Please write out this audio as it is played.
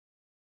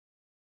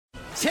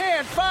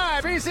10,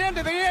 5, he's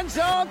into the end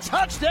zone.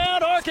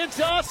 Touchdown,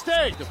 Arkansas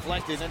State.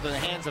 Deflected into the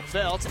hands of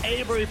Felts.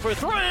 Avery for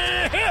 3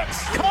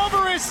 hits.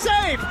 Cover is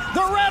safe.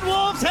 The Red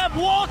Wolves have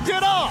walked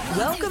it off.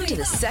 Welcome to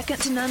the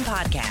Second to None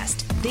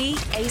podcast, the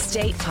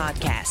A-State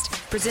podcast,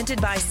 presented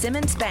by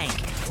Simmons Bank.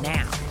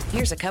 Now,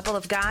 here's a couple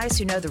of guys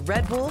who know the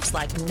Red Wolves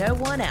like no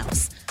one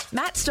else.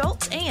 Matt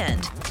Stoltz and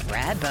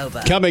Brad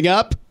Boba. Coming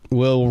up,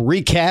 we'll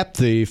recap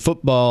the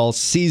football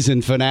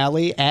season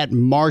finale at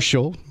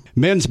Marshall.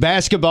 Men's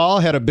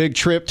basketball had a big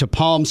trip to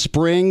Palm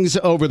Springs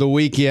over the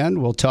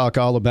weekend. We'll talk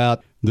all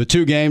about the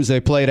 2 games they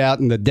played out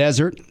in the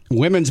desert.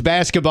 Women's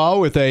basketball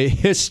with a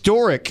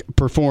historic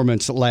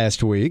performance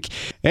last week.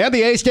 And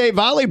the A-State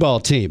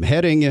volleyball team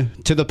heading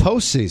to the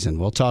postseason.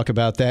 We'll talk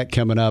about that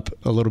coming up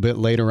a little bit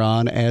later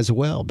on as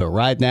well. But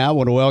right now, I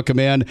want to welcome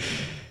in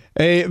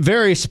a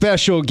very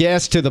special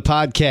guest to the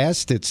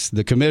podcast. It's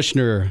the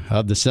commissioner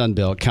of the Sun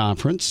Belt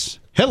Conference.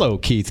 Hello,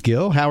 Keith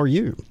Gill. How are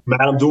you?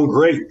 Matt, I'm doing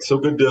great. So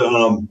good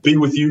to be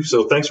with you.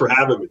 So thanks for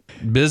having me.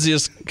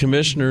 Busiest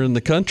commissioner in the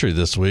country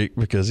this week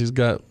because he's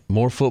got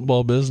more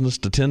football business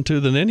to tend to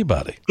than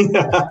anybody.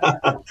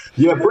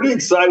 Yeah, pretty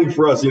exciting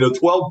for us.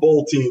 12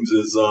 bowl teams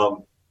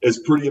is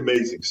pretty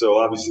amazing. So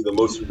obviously the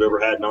most we've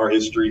ever had in our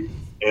history.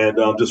 And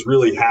I'm just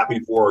really happy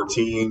for our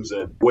teams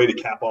and way to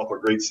cap off a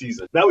great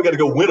season. Now we got to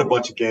go win a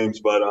bunch of games,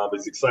 but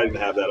it's exciting to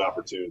have that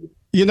opportunity.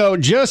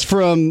 Just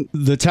from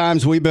the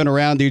times we've been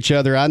around each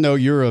other, I know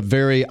you're a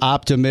very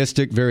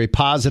optimistic, very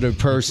positive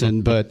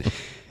person, but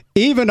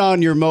even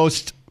on your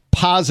most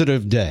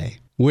positive day,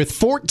 with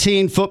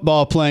 14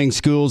 football-playing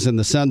schools in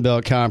the Sun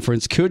Belt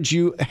Conference, could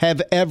you have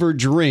ever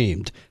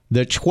dreamed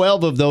that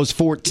 12 of those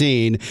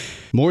 14,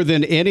 more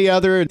than any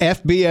other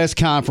FBS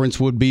conference,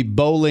 would be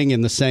bowling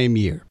in the same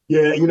year?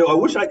 Yeah, I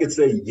wish I could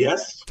say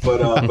yes,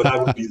 but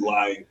I would be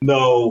lying.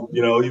 No,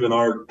 even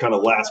our kind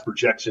of last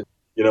projection,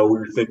 we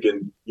were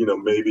thinking,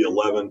 maybe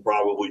 11,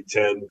 probably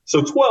 10.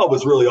 So 12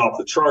 is really off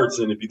the charts.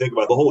 And if you think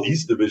about the whole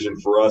East Division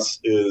for us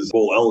is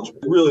bowl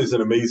eligible. It really is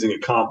an amazing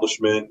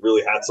accomplishment.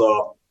 Really hats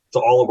off to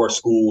all of our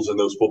schools and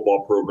those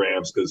football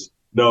programs. Because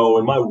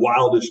in my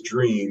wildest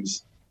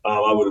dreams,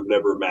 I would have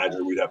never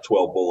imagined we'd have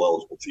 12 bowl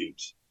eligible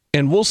teams.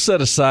 And we'll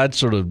set aside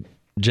sort of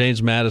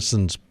James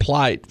Madison's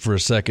plight for a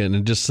second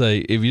and just say,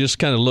 if you just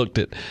kind of looked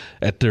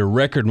at their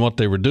record and what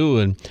they were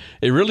doing,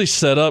 it really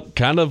set up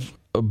kind of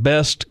a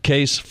best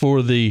case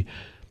for the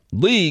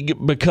league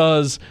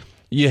because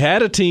you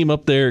had a team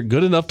up there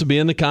good enough to be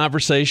in the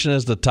conversation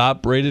as the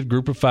top-rated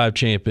Group of 5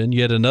 champion.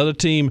 You had another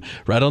team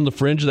right on the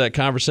fringe of that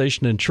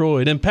conversation in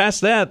Troy. And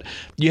past that,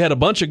 you had a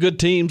bunch of good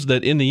teams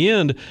that in the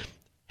end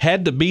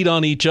had to beat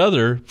on each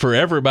other for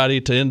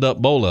everybody to end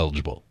up bowl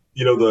eligible.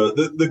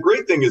 The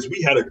great thing is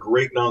we had a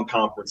great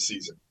non-conference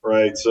season,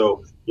 right?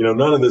 So,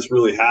 none of this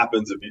really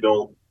happens if you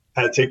don't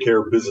take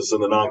care of business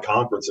in the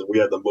non-conference. And we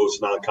had the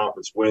most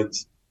non-conference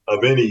wins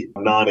of any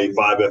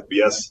non-A5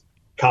 FBS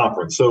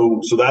conference.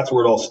 So that's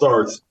where it all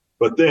starts.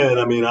 But then,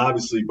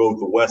 obviously both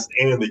the West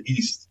and the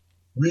East,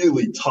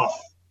 really tough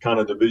kind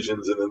of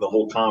divisions. And then the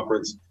whole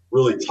conference,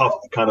 really tough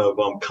kind of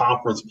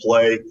conference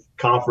play,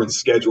 conference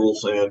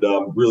schedules, and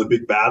really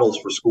big battles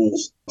for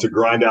schools to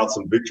grind out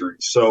some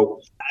victories.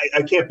 So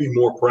I can't be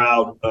more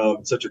proud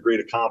of such a great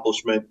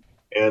accomplishment.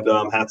 And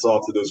hats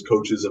off to those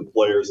coaches and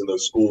players in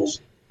those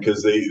schools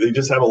because they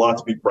just have a lot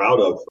to be proud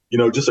of.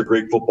 Just a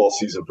great football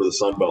season for the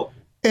Sun Belt.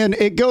 And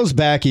it goes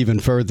back even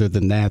further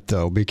than that,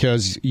 though,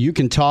 because you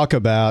can talk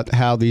about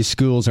how these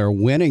schools are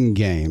winning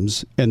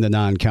games in the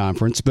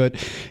non-conference, but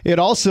it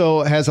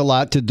also has a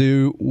lot to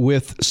do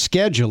with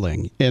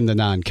scheduling in the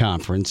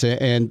non-conference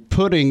and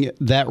putting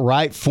that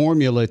right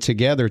formula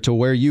together to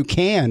where you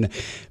can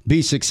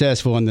be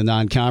successful in the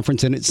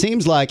non-conference. And it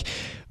seems like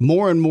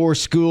more and more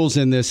schools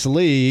in this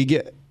league,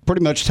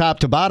 pretty much top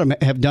to bottom,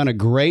 have done a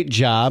great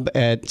job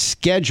at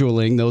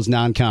scheduling those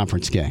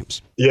non-conference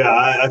games. Yeah,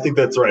 I think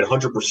that's right,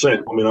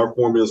 100%. Our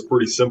formula is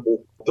pretty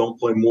simple. Don't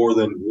play more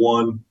than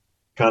one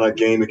kind of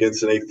game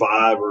against an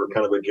A5 or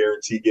kind of a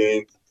guarantee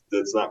game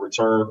that's not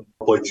returned.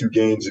 Play 2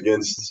 games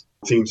against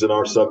teams in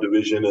our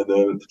subdivision and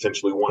then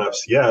potentially one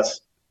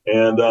FCS.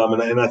 And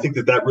I think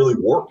that really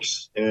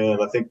works.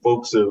 And I think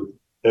folks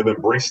have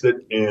embraced it,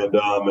 and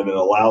it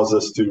allows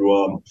us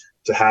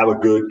to have a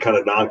good kind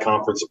of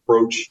non-conference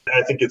approach.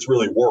 I think it's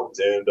really worked.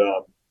 And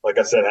like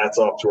I said, hats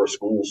off to our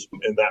schools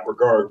in that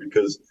regard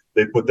because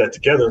they put that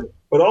together.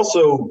 But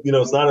also,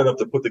 it's not enough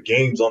to put the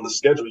games on the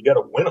schedule. You got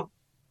to win them.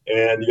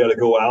 And you got to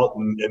go out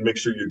and make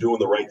sure you're doing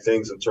the right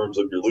things in terms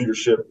of your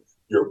leadership,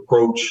 your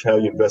approach, how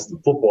you invest in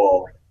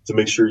football to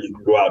make sure you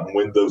can go out and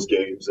win those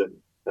games. And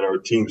our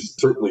teams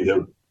certainly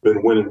have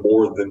been winning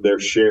more than their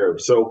share.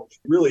 So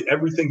really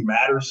everything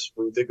matters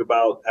when you think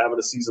about having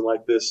a season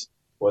like this,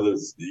 whether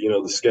it's, the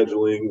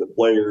scheduling, the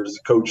players,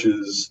 the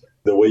coaches,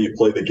 the way you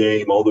play the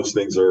game, all those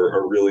things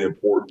are really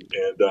important.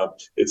 And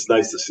it's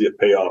nice to see it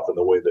pay off in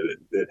the way that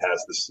it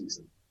has this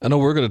season. I know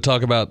we're going to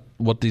talk about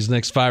what these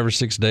next 5 or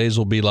 6 days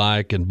will be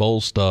like and bowl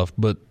stuff,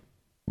 but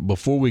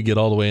before we get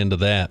all the way into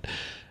that,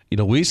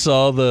 we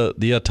saw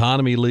the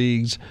autonomy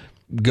leagues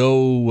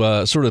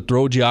go sort of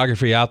throw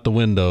geography out the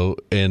window,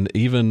 and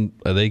even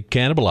they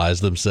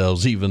cannibalize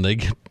themselves. Even they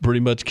pretty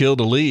much killed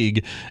a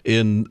league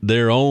in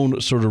their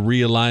own sort of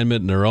realignment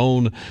and their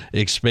own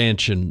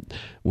expansion.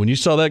 When you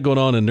saw that going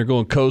on, and they're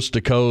going coast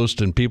to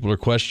coast, and people are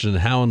questioning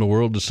how in the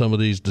world do some of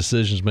these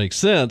decisions make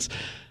sense,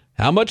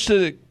 how much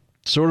did it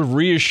sort of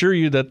reassure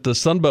you that the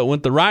Sun Belt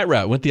went the right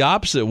route, went the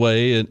opposite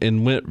way,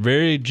 and went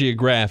very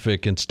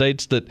geographic in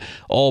states that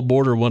all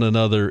border one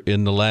another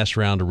in the last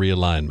round of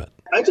realignment?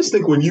 I just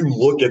think when you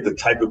look at the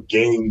type of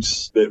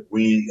games that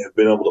we have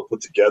been able to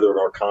put together in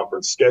our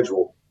conference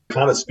schedule,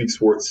 kind of speaks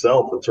for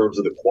itself in terms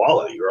of the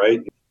quality, right?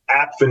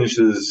 App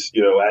finishes,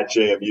 at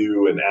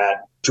JMU and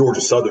at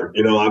Georgia Southern,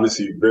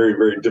 obviously very,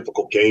 very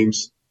difficult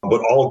games, but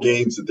all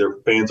games that their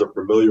fans are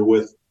familiar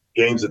with,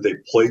 games that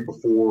they've played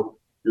before.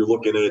 You're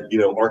looking at,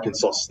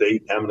 Arkansas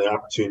State having the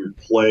opportunity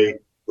to play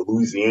the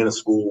Louisiana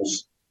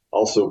schools,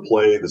 also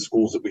play the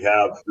schools that we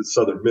have, the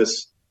Southern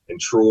Miss and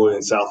Troy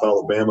and South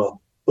Alabama.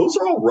 Those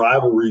are all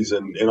rivalries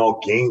and all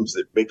games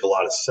that make a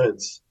lot of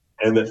sense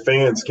and that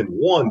fans can,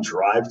 one,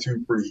 drive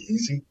to pretty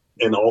easy,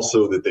 and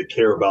also that they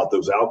care about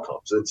those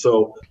outcomes. And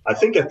so I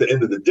think at the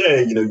end of the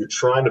day, you're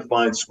trying to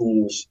find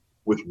schools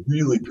with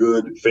really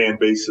good fan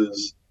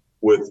bases,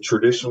 with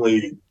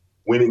traditionally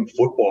winning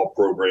football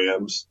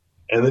programs,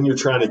 and then you're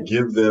trying to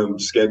give them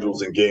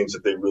schedules and games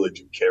that they really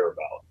do care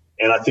about.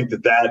 And I think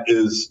that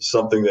is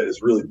something that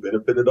has really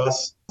benefited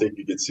us. I think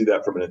you can see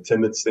that from an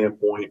attendance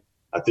standpoint.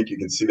 I think you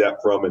can see that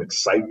from an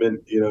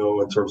excitement,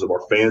 in terms of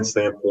our fan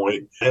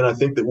standpoint. And I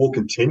think that we'll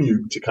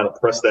continue to kind of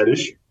press that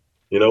issue.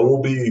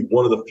 We'll be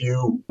one of the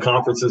few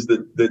conferences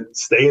that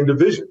stay in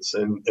divisions.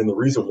 And the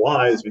reason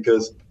why is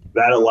because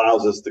that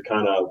allows us to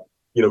kind of,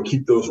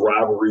 keep those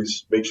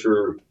rivalries, make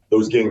sure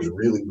those games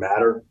really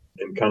matter,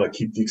 and kind of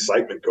keep the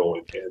excitement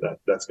going. And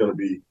that's going to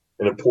be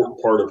an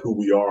important part of who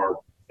we are.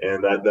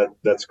 And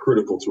that's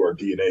critical to our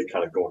DNA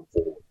kind of going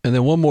forward. And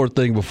then one more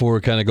thing before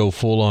we kind of go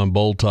full on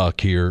bowl talk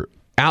here.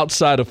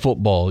 Outside of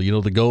football,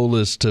 the goal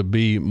is to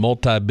be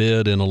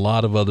multi-bid in a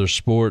lot of other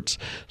sports.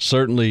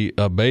 Certainly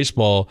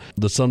baseball,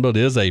 the Sun Belt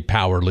is a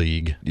power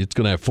league. It's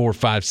going to have 4,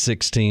 5,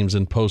 6 teams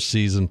in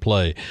postseason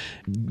play.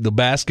 The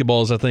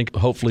basketballs, I think,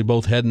 hopefully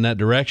both head in that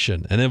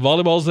direction. And then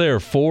volleyball's there,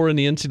 4 in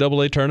the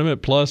NCAA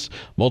tournament, plus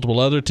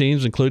multiple other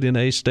teams, including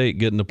A-State,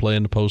 getting to play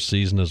in the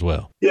postseason as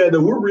well. Yeah, no,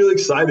 we're really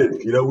excited.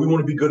 We want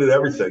to be good at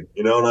everything,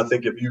 and I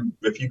think if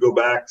you go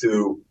back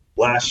to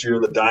last year,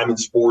 the Diamond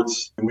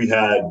Sports, we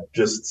had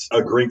just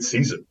a great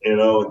season,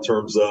 in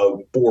terms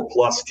of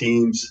 4+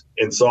 teams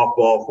in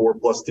softball,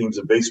 4+ teams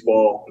in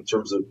baseball. In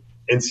terms of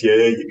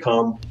NCAA, you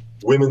come.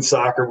 Women's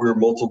soccer, we were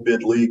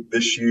multi-bid league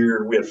this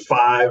year. We had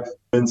 5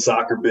 men's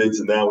soccer bids,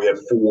 and now we have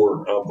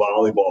 4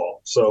 volleyball.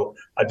 So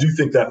I do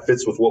think that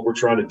fits with what we're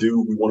trying to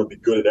do. We want to be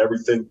good at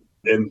everything.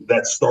 And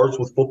that starts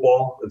with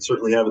football, and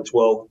certainly having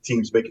 12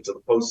 teams make it to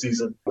the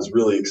postseason is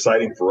really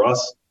exciting for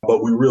us.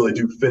 But we really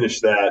do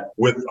finish that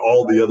with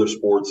all the other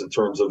sports in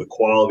terms of the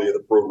quality of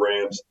the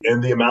programs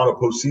and the amount of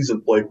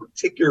postseason play,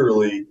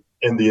 particularly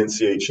in the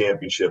NCAA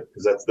championship,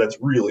 because that's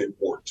really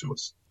important to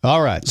us.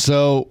 All right,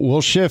 so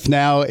we'll shift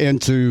now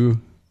into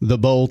the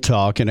bowl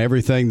talk and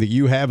everything that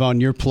you have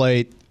on your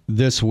plate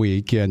this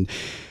week. And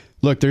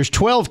look, there's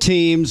 12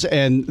 teams,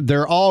 and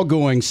they're all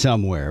going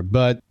somewhere,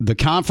 but the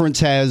conference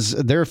has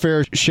their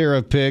fair share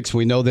of picks.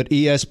 We know that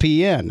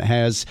ESPN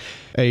has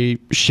a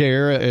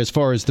share as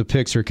far as the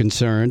picks are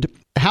concerned.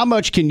 How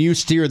much can you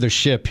steer the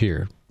ship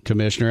here,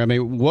 Commissioner? I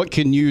mean, what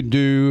can you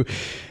do,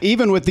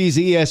 even with these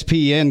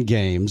ESPN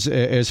games,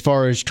 as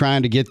far as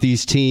trying to get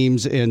these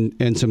teams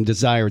in some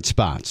desired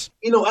spots?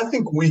 I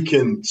think we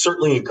can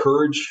certainly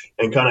encourage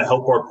and kind of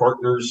help our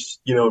partners,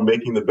 in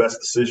making the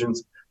best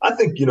decisions. I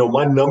think,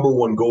 my number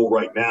one goal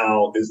right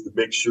now is to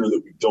make sure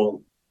that we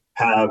don't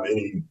have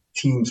any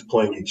teams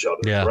playing each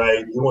other,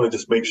 right? You want to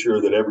just make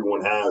sure that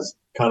everyone has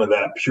kind of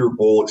that pure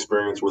bowl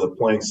experience where they're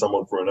playing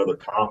someone for another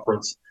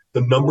conference.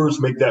 The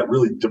numbers make that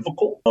really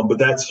difficult, but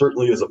that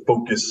certainly is a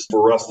focus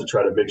for us to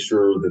try to make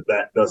sure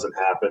that doesn't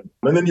happen.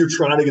 And then you're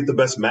trying to get the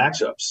best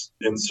matchups.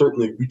 And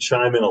certainly we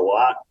chime in a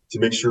lot to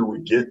make sure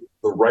we get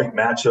the right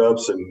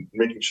matchups and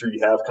making sure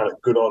you have kind of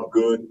good on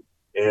good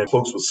and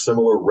folks with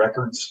similar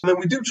records. And then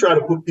we do try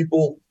to put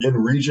people in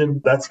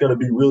region. That's going to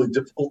be really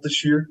difficult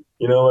this year.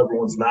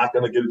 Everyone's not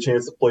going to get a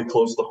chance to play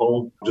close to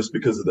home just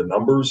because of the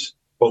numbers.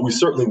 But we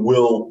certainly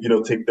will,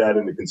 take that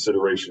into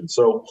consideration.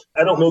 So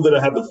I don't know that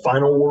I have the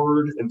final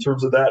word in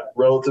terms of that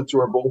relative to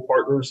our bowl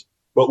partners,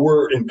 but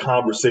we're in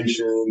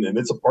conversation, and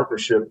it's a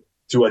partnership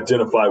to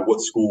identify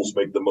what schools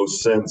make the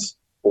most sense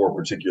for a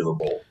particular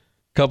bowl.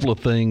 Couple of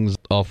things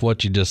off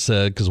what you just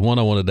said, because one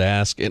I wanted to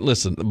ask, and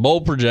listen,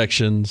 bowl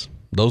projections,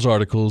 those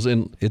articles,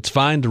 and it's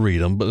fine to read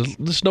them, but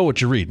just know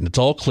what you're reading. It's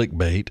all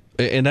clickbait,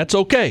 and that's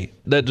okay.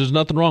 There's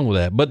nothing wrong with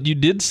that. But you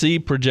did see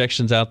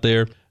projections out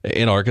there,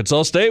 and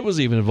Arkansas State was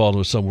even involved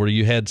with some where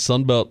you had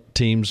Sun Belt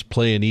teams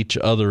playing each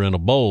other in a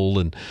bowl.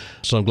 And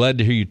so I'm glad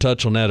to hear you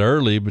touch on that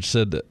early, but you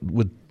said that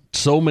with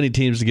so many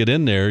teams to get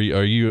in there,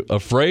 are you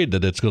afraid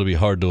that it's going to be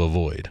hard to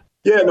avoid?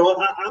 Yeah, no,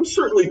 I'm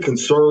certainly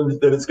concerned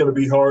that it's going to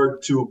be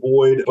hard to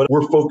avoid, but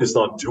we're focused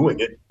on doing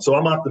it. So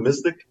I'm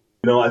optimistic.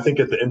 I think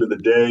at the end of the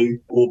day,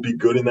 we'll be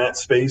good in that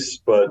space,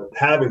 but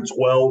having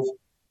 12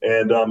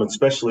 and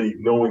especially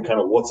knowing kind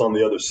of what's on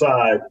the other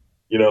side,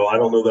 I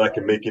don't know that I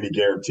can make any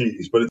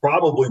guarantees, but it's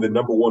probably the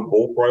number one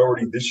bowl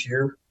priority this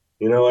year.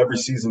 Every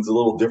season's a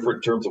little different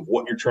in terms of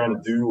what you're trying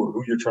to do or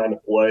who you're trying to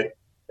play.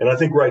 And I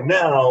think right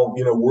now,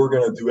 we're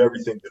going to do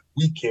everything that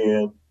we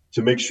can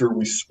to make sure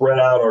we spread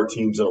out our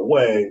teams in a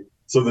way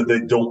so that they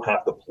don't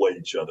have to play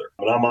each other.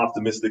 And I'm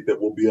optimistic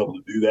that we'll be able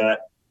to do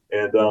that.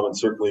 And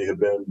certainly have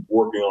been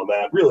working on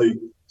that really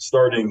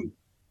starting,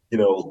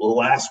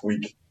 last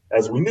week,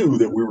 as we knew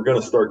that we were going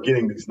to start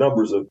getting these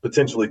numbers of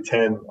potentially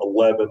 10,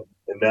 11.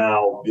 And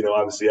now,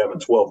 obviously having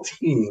 12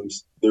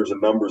 teams, there's a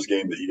numbers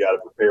game that you got to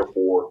prepare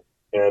for.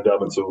 And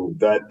so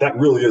that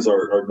really is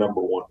our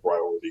number one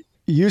priority.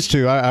 Used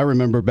to, I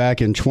remember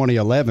back in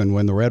 2011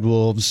 when the Red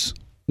Wolves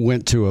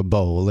went to a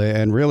bowl,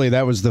 and really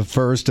that was the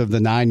first of the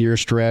 9-year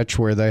stretch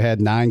where they had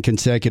 9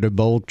 consecutive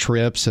bowl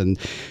trips and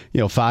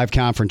 5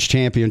 conference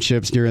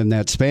championships during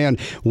that span.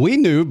 We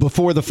knew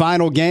before the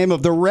final game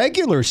of the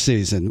regular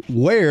season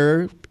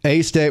where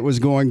A-State was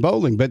going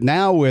bowling, but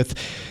now with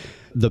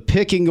the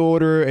picking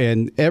order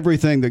and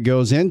everything that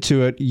goes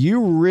into it,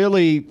 you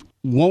really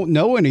won't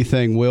know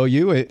anything, will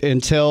you,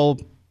 until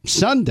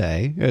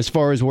Sunday as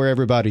far as where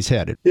everybody's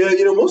headed? Yeah,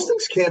 most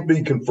things can't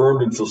be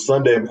confirmed until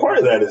Sunday. And part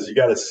of that is you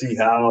got to see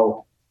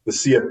how the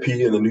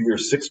CFP and the New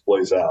Year's Six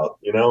plays out,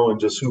 and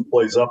just who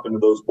plays up into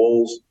those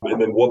bowls and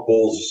then what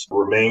bowls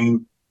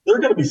remain. There are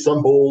going to be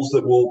some bowls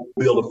that we'll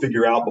be able to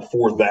figure out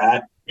before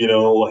that,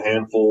 a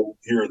handful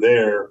here or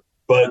there.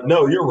 But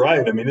no, you're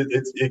right. I mean,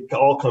 it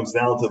all comes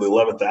down to the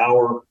 11th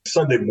hour.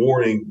 Sunday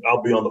morning,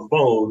 I'll be on the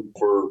phone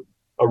for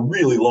a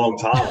really long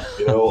time,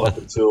 up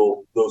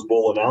until those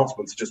bowl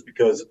announcements, just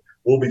because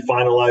we'll be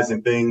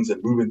finalizing things and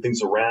moving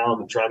things around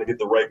and trying to get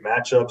the right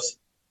matchups.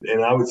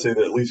 And I would say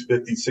that at least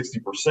 50,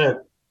 60%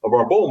 of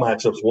our bowl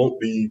matchups won't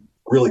be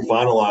really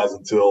finalized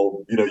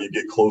until, you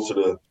get closer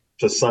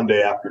to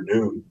Sunday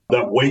afternoon.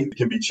 That wait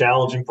can be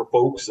challenging for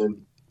folks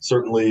and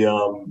certainly,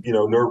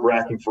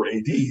 nerve-wracking for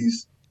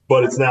ADs,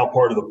 but it's now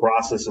part of the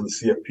process in the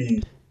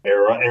CFP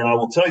era. And I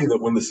will tell you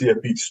that when the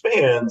CFP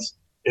expands,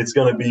 it's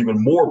going to be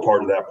even more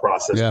part of that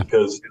process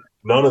because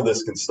none of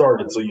this can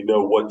start until you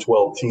know what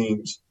 12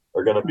 teams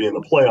are going to be in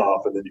the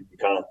playoff, and then you can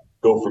kind of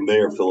go from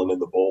there, filling in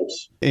the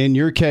bowls. In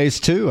your case,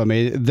 too, I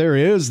mean, there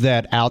is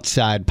that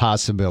outside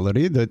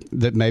possibility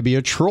that maybe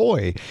a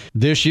Troy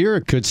this year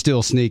could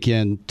still sneak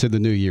in to the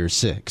New Year's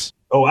Six.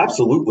 Oh,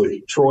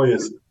 absolutely. Troy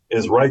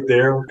is right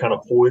there, kind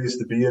of poised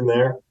to be in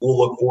there. We'll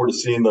look forward to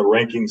seeing the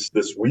rankings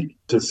this week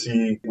to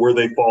see where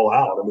they fall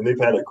out. I mean,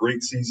 they've had a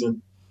great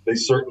season. They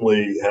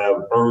certainly have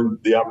earned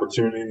the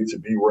opportunity to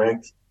be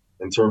ranked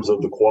in terms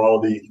of the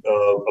quality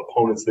of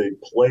opponents they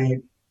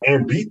played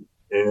and beat.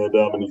 And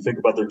when you think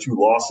about their 2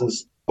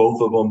 losses, both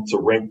of them to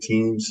ranked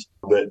teams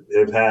that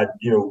have had,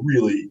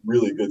 really,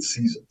 really good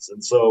seasons.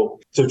 And so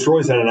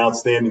Troy's had an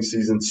outstanding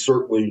season,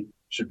 certainly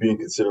should be in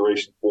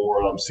consideration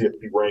for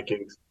CFP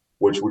rankings,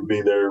 which would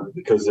be there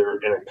because they're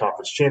in a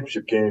conference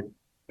championship game.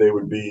 They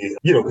would be,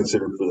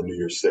 considered for the New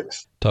Year's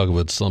Six. Talking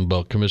with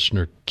Sunbelt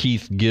Commissioner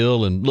Keith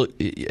Gill. And look,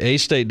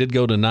 A-State did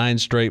go to 9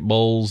 straight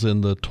bowls in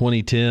the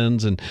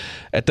 2010s. And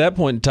at that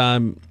point in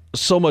time,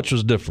 so much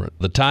was different.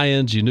 The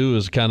tie-ins, you knew,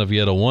 was kind of, you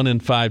had a 1 in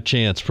 5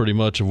 chance pretty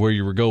much of where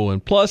you were going.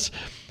 Plus,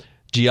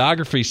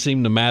 geography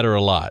seemed to matter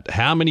a lot.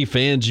 How many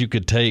fans you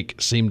could take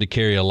seemed to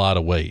carry a lot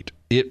of weight.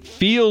 It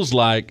feels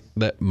like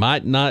that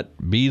might not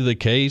be the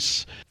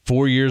case.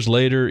 4 years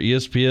later,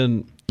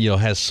 ESPN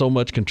has so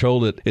much control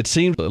that it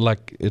seems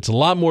like it's a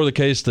lot more the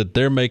case that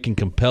they're making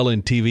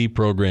compelling TV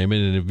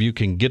programming, and if you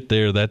can get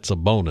there, that's a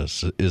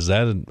bonus. Is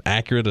that an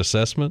accurate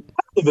assessment?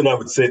 I don't know that I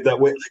would say it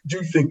that way. I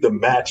do think the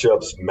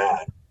matchups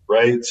matter,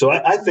 right? So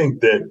I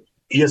think that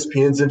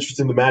ESPN's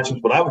interested in the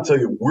matchups, but I would tell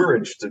you we're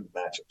interested in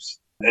matchups.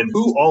 And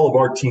who all of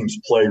our teams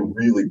play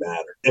really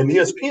matter. And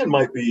ESPN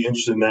might be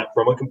interested in that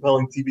from a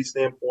compelling TV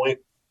standpoint,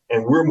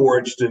 and we're more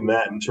interested in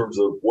that in terms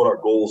of what our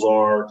goals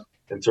are,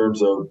 in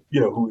terms of,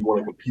 who we want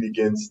to compete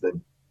against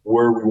and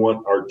where we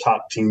want our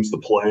top teams to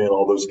play and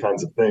all those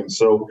kinds of things.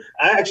 So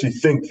I actually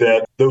think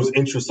that those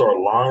interests are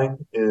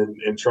aligned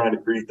in trying to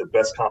create the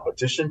best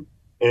competition.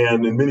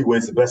 And in many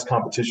ways, the best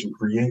competition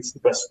creates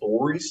the best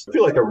stories. I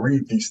feel like I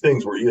read these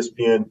things where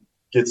ESPN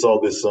gets all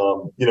this,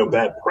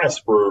 bad press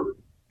for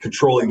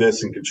controlling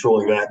this and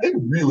controlling that. They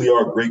really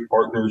are great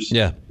partners,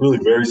 really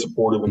very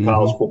supportive in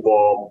college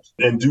football,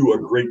 and do a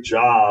great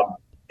job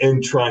in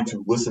trying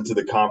to listen to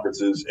the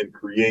conferences and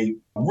create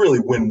really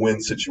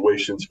win-win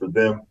situations for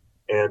them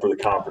and for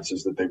the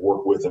conferences that they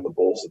work with and the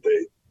bowls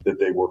that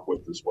they work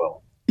with as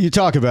well. You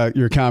talk about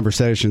your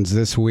conversations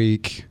this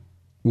week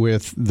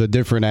with the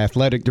different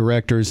athletic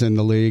directors in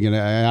the league, and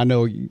I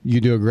know you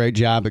do a great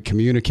job at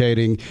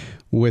communicating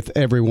with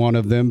every one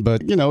of them,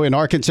 but, in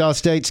Arkansas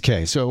State's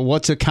case, so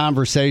what's a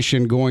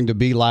conversation going to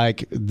be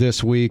like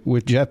this week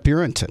with Jeff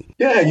Purinton?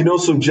 Yeah,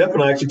 so Jeff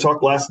and I actually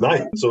talked last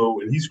night,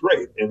 and he's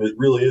great, and it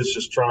really is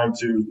just trying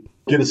to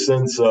get a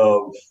sense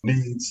of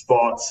needs,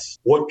 thoughts,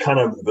 what kind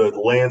of the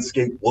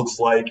landscape looks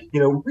like,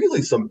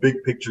 really some big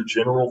picture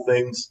general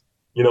things.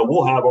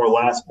 We'll have our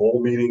last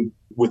bowl meeting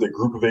with a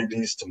group of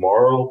ADs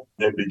tomorrow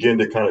and begin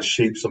to kind of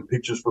shape some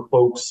pictures for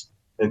folks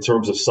in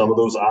terms of some of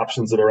those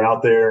options that are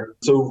out there.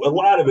 So a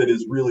lot of it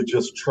is really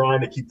just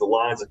trying to keep the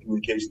lines of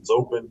communications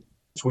open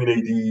between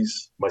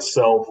ADs,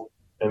 myself,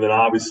 and then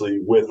obviously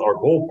with our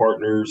bowl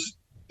partners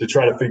to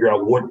try to figure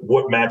out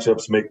what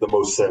matchups make the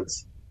most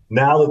sense.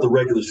 Now that the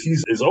regular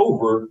season is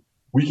over,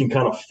 we can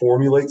kind of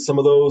formulate some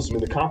of those. I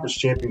mean, the conference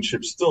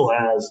championship still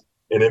has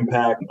an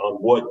impact on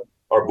what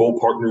our bowl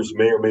partners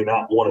may or may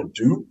not want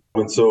to do.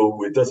 And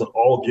so it doesn't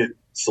all get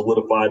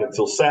solidified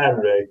until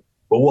Saturday,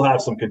 but we'll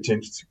have some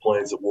contingency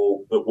plans that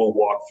we'll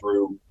walk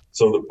through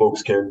so that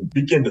folks can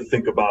begin to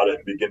think about it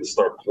and begin to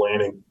start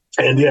planning.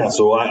 And yeah,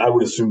 so I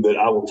would assume that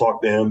I will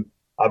talk to him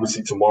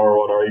obviously tomorrow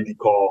on our AD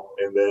call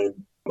and then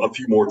a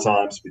few more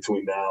times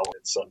between now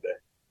and Sunday.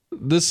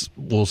 This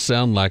will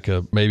sound like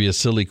maybe a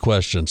silly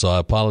question, so I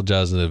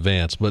apologize in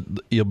advance. But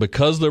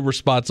because there were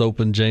spots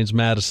open, James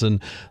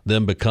Madison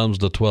then becomes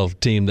the 12th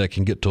team that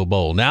can get to a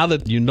bowl. Now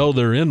that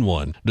they're in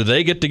one, do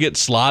they get to get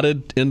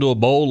slotted into a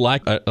bowl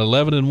like an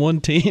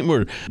 11-1 team,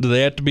 or do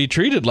they have to be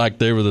treated like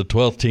they were the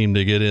 12th team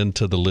to get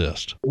into the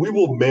list? We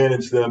will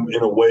manage them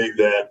in a way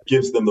that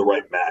gives them the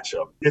right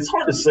matchup. It's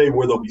hard to say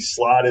where they'll be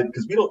slotted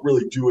because we don't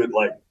really do it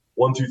like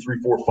 1, 2, 3,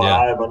 4, 5.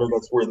 Yeah. I know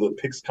that's where the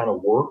picks kind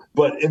of work.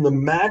 But in the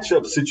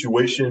matchup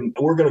situation,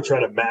 we're going to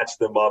try to match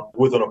them up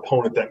with an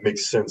opponent that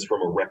makes sense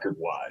from a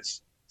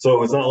record-wise.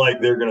 So it's not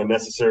like they're going to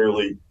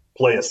necessarily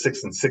play a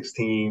 6-6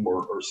 team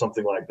or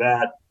something like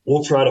that.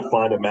 We'll try to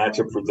find a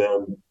matchup for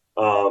them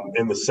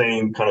in the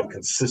same kind of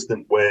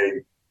consistent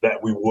way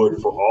that we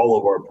would for all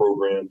of our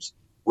programs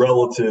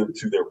relative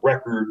to their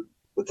record,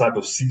 the type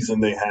of season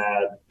they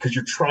had, because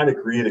you're trying to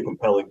create a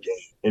compelling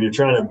game and you're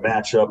trying to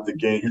match up the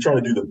game. You're trying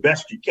to do the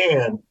best you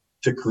can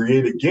to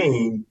create a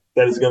game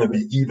that is going to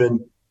be even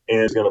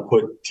and is going to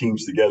put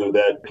teams together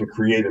that can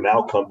create an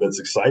outcome that's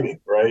exciting,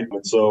 right?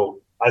 And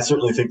so I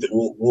certainly think that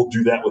we'll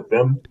do that with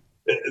them.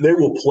 They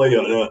will play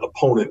an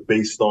opponent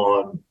based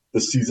on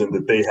the season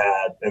that they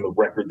had and the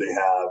record they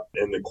have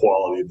and the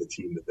quality of the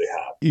team that they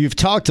have. You've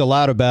talked a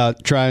lot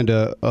about trying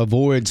to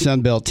avoid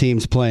Sunbelt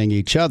teams playing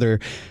each other,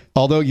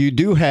 although you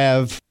do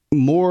have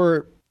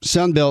more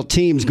Sunbelt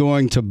teams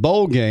going to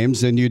bowl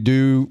games than you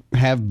do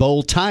have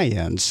bowl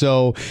tie-ins.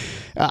 So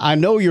I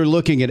know you're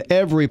looking at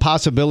every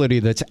possibility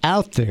that's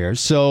out there.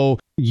 So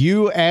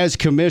you as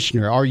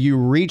commissioner, are you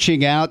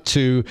reaching out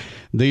to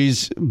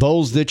these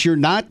bowls that you're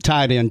not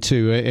tied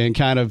into and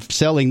kind of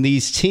selling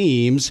these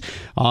teams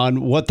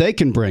on what they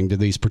can bring to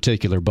these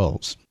particular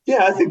bowls?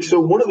 Yeah, I think so.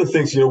 One of the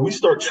things, we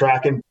start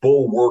tracking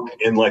bowl work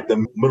in like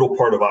the middle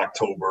part of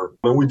October.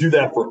 And we do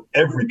that for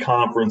every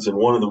conference. And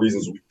one of the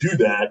reasons we do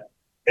that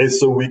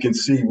is so we can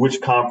see which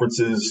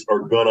conferences are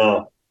going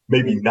to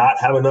maybe not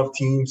have enough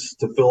teams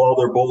to fill all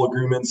their bowl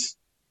agreements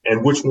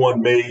and which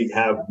one may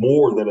have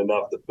more than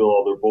enough to fill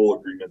all their bowl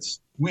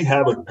agreements. We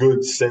have a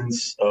good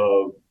sense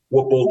of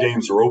what bowl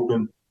games are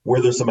open,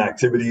 where there's some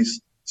activities.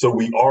 So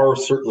we are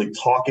certainly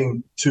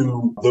talking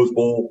to those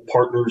bowl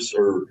partners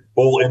or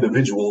bowl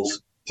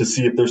individuals to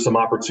see if there's some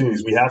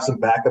opportunities. We have some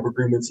backup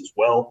agreements as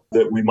well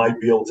that we might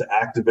be able to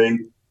activate.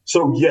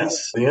 So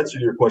yes, the answer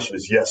to your question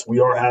is yes, we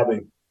are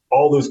having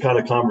all those kind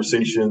of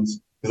conversations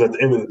because at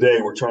the end of the day,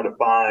 we're trying to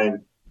find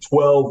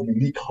 12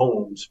 unique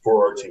homes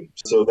for our teams.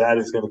 So that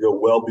is going to go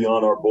well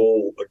beyond our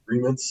bowl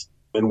agreements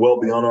and well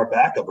beyond our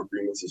backup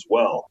agreements as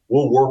well.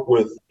 We'll work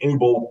with any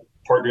bowl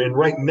partner. And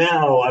right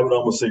now, I would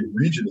almost say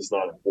region is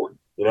not important.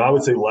 I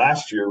would say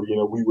last year,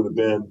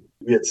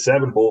 we had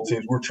 7 bowl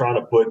teams. We're trying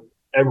to put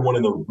everyone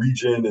in the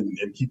region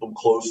and keep them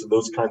close and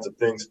those kinds of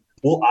things.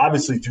 We'll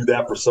obviously do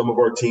that for some of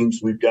our teams.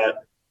 We've got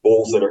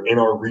bowls that are in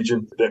our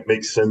region that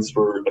make sense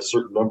for a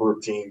certain number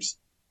of teams.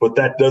 But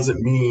that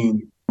doesn't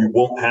mean we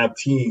won't have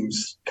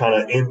teams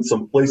kind of in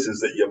some places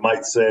that you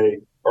might say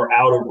are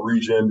out of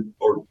region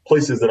or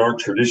places that aren't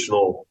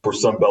traditional for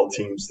Sunbelt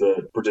teams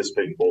to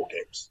participate in bowl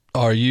games.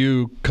 Are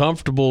you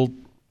comfortable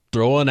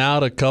throwing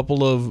out a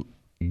couple of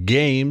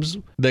games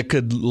that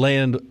could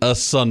land a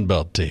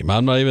Sunbelt team?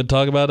 I'm not even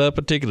talking about a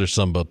particular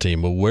Sunbelt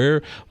team, but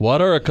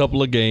what are a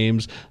couple of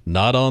games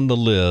not on the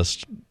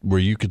list where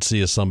you could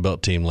see a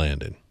Sunbelt team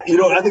landing?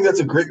 I think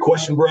that's a great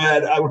question,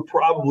 Brad. I would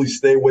probably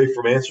stay away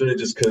from answering it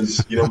just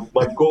because,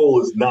 my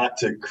goal is not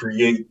to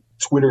create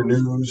Twitter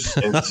news.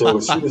 And so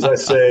as soon as I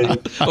say,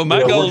 well,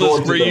 my goal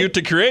is for you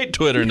to create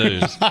Twitter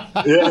news.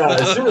 Yeah.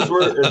 As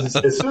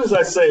soon as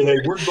I say, hey,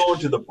 we're going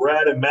to the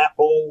Brad and Matt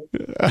Bowl,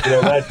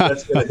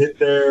 that's going to hit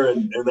there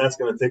and that's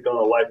going to take on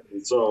a life of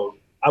its own.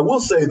 I will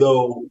say,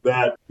 though,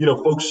 that,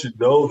 folks should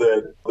know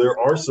that there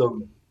are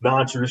some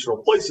non-traditional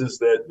places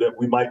that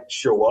we might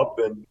show up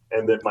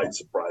and that might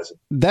surprise them.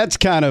 That's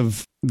kind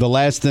of the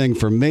last thing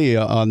for me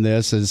on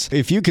this is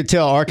if you could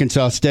tell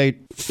Arkansas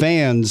State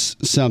fans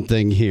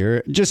something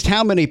here, just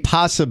how many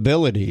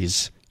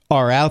possibilities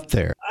are out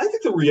there? I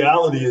think the the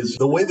reality is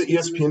the way the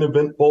ESPN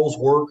event bowls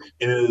work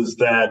is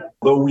that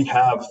though we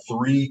have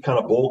 3 kind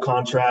of bowl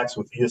contracts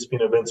with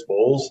ESPN events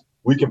bowls,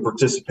 we can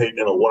participate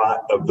in a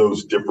lot of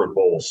those different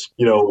bowls.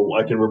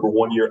 I can remember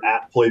one year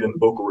App played in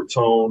Boca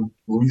Raton,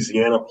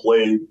 Louisiana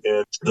played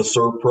in the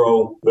Serve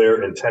Pro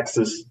there in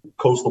Texas,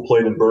 Coastal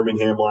played in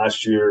Birmingham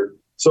last year.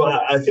 So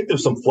I think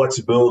there's some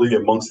flexibility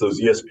amongst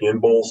those ESPN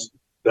bowls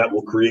that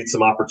will create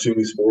some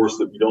opportunities for us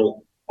that we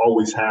don't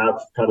always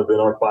have kind of in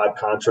our 5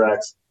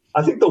 contracts.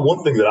 I think the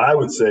one thing that I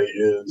would say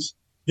is,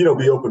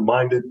 be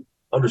open-minded,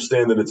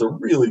 understand that it's a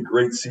really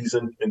great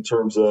season in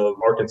terms of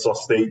Arkansas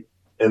State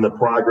and the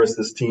progress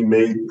this team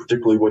made,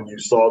 particularly when you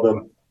saw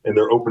them in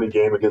their opening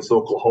game against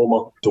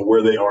Oklahoma to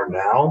where they are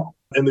now.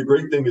 And the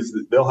great thing is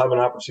that they'll have an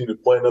opportunity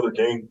to play another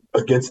game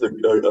against a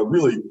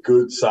really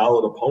good,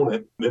 solid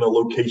opponent in a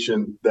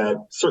location that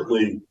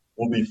certainly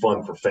will be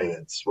fun for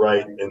fans,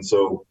 right? And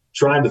so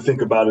trying to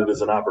think about it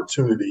as an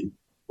opportunity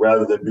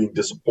rather than being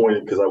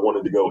disappointed because I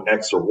wanted to go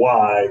X or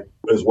Y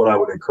is what I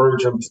would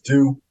encourage them to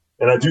do.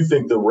 And I do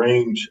think the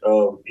range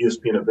of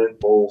ESPN event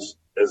bowls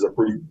is a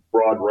pretty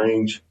broad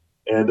range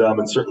and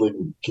certainly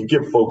can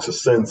give folks a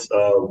sense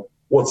of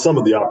what some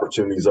of the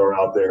opportunities are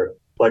out there.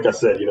 Like I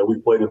said, we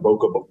played in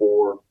Boca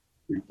before.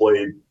 We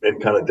played in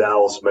kind of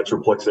Dallas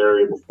Metroplex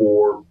area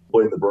before,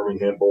 played in the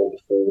Birmingham Bowl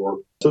before.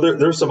 So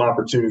there's some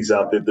opportunities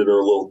out there that are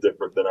a little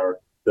different than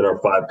our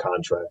 5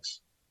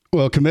 contracts.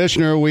 Well,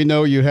 Commissioner, we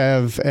know you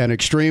have an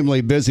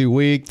extremely busy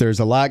week. There's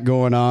a lot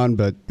going on,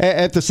 but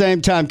at the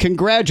same time,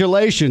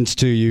 congratulations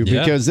to you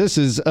because this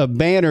is a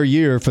banner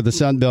year for the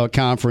Sun Belt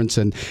Conference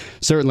and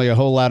certainly a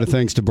whole lot of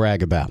things to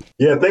brag about.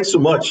 Yeah, thanks so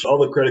much. All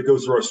the credit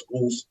goes to our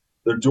schools.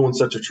 They're doing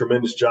such a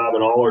tremendous job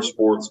in all our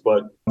sports,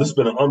 but this has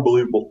been an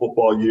unbelievable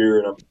football year,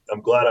 and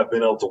I'm glad I've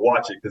been able to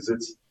watch it because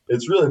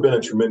it's really been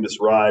a tremendous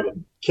ride,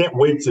 and can't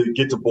wait to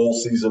get to bowl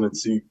season and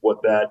see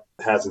what that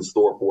has in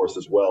store for us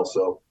as well.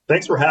 So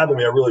thanks for having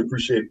me. I really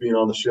appreciate being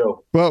on the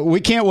show. Well,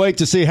 we can't wait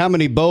to see how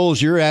many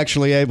bowls you're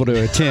actually able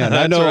to attend.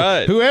 I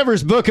know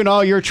whoever's booking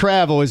all your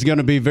travel is going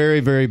to be very,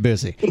 very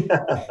busy.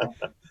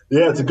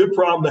 Yeah, it's a good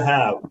problem to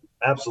have.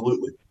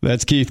 Absolutely.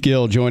 That's Keith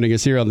Gill joining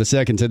us here on the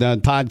Second to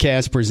None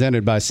podcast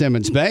presented by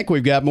Simmons Bank.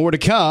 We've got more to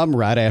come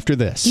right after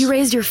this. You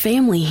raised your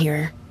family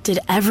here. Did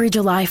every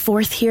July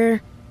 4th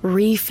here.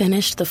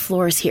 Refinished the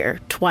floors here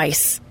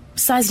twice.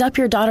 Sized up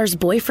your daughter's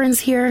boyfriends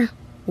here.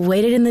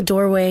 Waited in the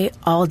doorway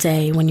all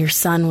day when your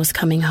son was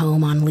coming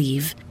home on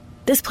leave.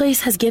 This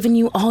place has given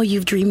you all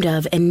you've dreamed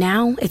of, and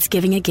now it's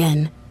giving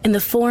again in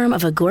the form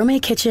of a gourmet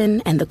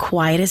kitchen and the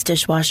quietest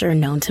dishwasher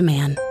known to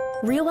man.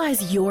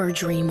 Realize your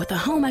dream with a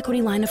home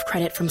equity line of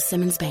credit from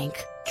Simmons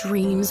Bank.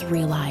 Dreams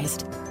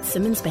realized.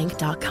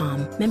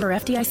 SimmonsBank.com. Member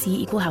FDIC,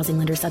 equal housing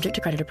lender, subject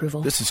to credit approval.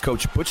 This is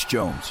Coach Butch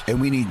Jones,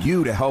 and we need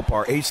you to help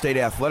our A-State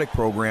athletic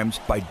programs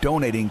by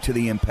donating to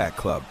the Impact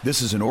Club.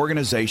 This is an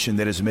organization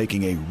that is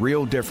making a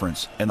real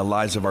difference in the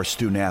lives of our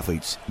student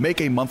athletes. Make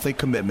a monthly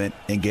commitment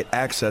and get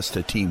access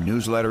to team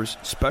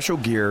newsletters, special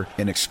gear,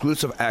 and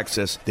exclusive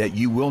access that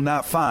you will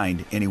not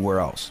find anywhere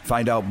else.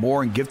 Find out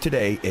more and give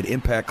today at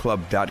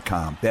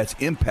ImpactClub.com. That's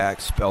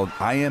Impact spelled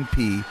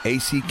IMPACKT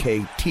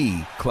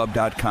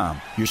Club.com.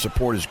 Your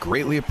support is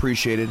greatly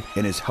appreciated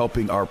and is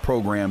helping our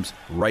programs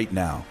right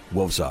now.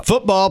 Wolves up.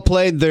 Football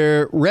played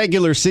their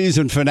regular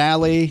season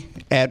finale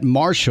at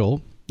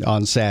Marshall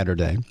on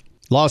Saturday.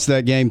 Lost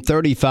that game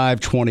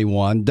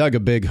 35-21, dug a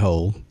big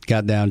hole,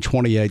 got down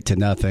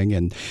 28-0,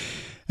 and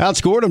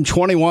outscored them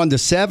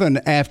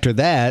 21-7 after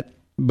that,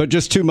 but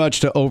just too much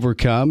to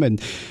overcome. And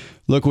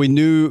look, we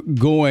knew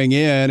going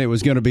in it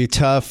was going to be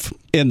tough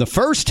in the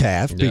first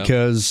half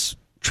because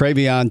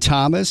Travion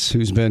Thomas,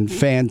 who's been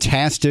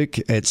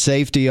fantastic at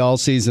safety all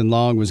season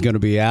long, was going to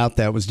be out.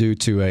 That was due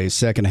to a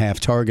second-half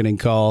targeting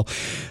call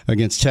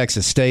against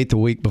Texas State the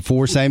week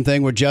before. Same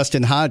thing with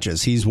Justin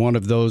Hodges. He's one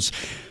of those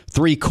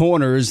 3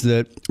 corners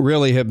that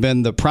really have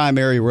been the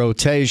primary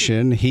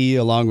rotation. He,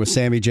 along with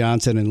Sammy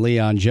Johnson and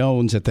Leon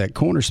Jones at that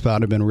corner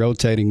spot, have been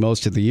rotating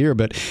most of the year,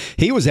 but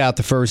he was out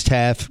the first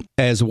half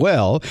as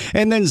well.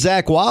 And then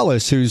Zach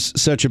Wallace, who's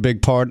such a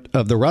big part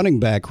of the running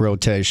back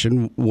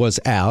rotation, was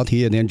out.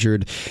 He had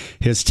injured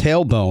his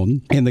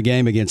tailbone in the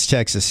game against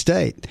Texas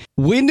State.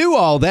 We knew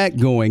all that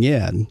going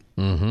in.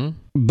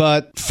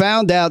 But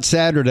found out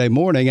Saturday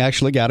morning,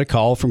 actually got a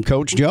call from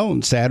Coach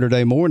Jones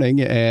Saturday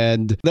morning,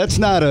 and that's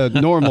not a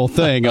normal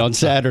thing on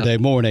Saturday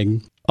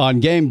morning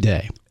on game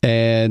day.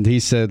 And he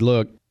said,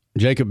 look,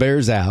 Jacob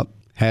Bear's out,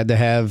 had to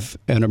have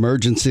an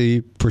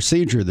emergency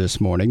procedure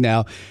this morning.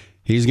 Now,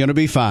 he's going to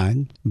be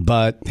fine,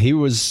 but he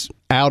was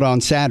out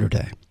on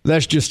Saturday.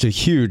 That's just a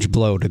huge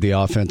blow to the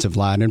offensive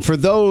line. And for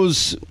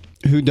those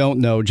who don't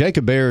know,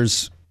 Jacob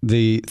Bear's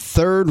the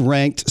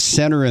 3rd-ranked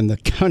center in the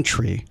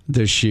country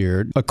this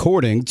year,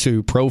 according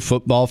to Pro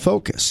Football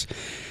Focus,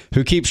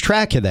 who keeps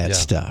track of that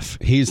stuff.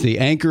 He's the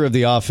anchor of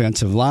the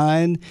offensive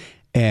line,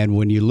 and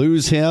when you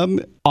lose him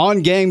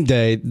on game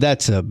day,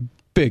 that's a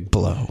big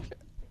blow.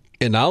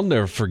 And I'll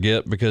never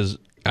forget because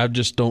I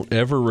just don't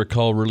ever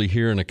recall really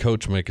hearing a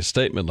coach make a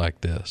statement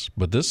like this.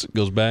 But this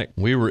goes back.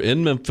 We were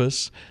in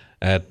Memphis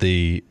at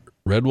the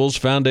Red Wolves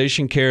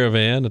Foundation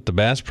Caravan at the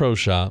Bass Pro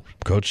Shop.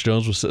 Coach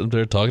Jones was sitting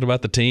there talking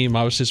about the team,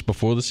 obviously it's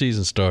before the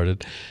season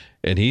started,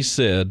 and he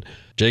said,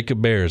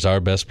 Jacob Bear is our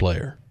best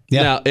player.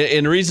 Yeah. Now,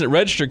 and the reason it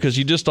registered, because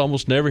you just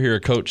almost never hear a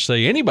coach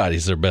say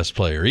anybody's their best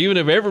player, even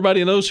if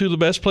everybody knows who the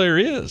best player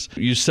is.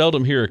 You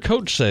seldom hear a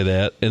coach say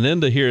that, and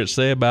then to hear it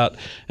say about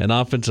an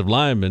offensive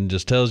lineman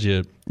just tells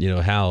you,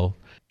 how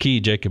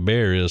key Jacob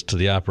Bear is to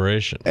the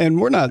operation.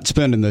 And we're not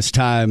spending this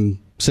time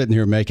sitting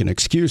here making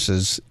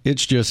excuses.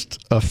 It's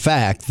just a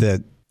fact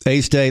that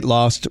A-State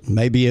lost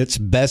maybe its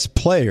best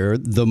player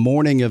the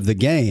morning of the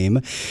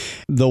game.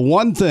 The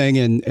one thing,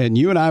 and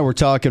you and I were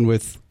talking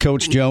with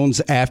Coach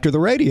Jones after the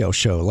radio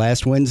show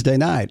last Wednesday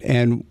night,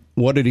 and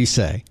what did he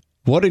say?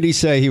 What did he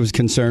say he was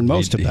concerned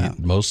most about?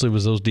 Mostly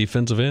was those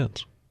defensive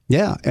ends.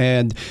 Yeah,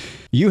 and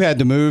you had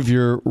to move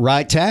your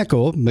right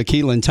tackle,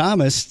 McKeelan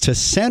Thomas, to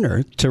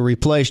center to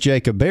replace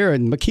Jacob Bear,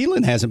 and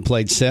McKeelan hasn't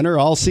played center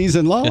all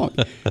season long.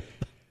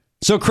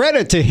 So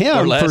credit to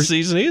him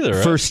season either,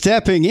 right? For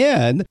stepping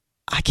in.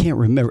 I can't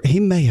remember. He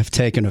may have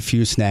taken a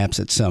few snaps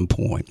at some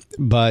point,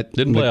 but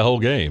didn't play a whole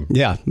game.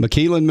 Yeah,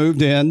 McKeelan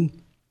moved in,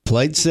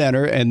 played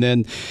center, and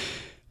then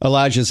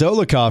Elijah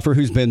Zolikoffer,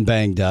 who's been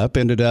banged up,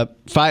 ended up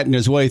fighting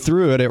his way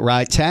through it at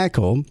right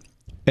tackle,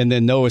 and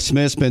then Noah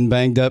Smith's been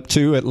banged up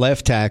too at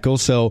left tackle.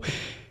 So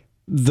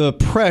the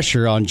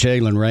pressure on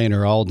Jalen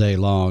Rayner all day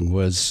long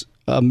was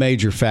a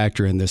major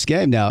factor in this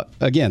game. Now,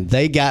 again,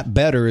 they got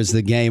better as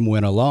the game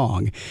went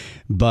along,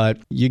 but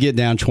you get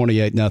down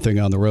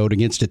 28-0 on the road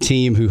against a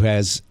team who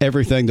has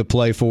everything to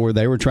play for.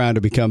 They were trying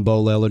to become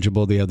bowl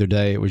eligible the other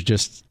day. It was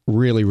just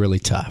really, really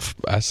tough.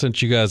 I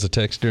sent you guys a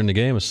text during the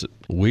game.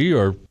 We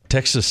are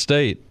Texas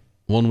State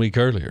 1 week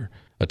earlier,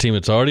 a team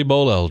that's already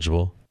bowl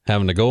eligible,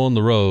 having to go on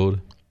the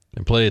road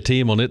and play a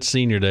team on its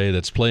senior day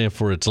that's playing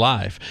for its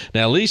life.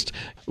 Now, at least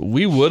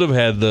we would have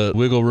had the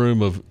wiggle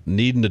room of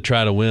needing to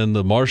try to win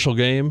the Marshall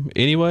game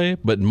anyway.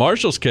 But in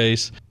Marshall's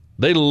case,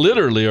 they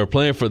literally are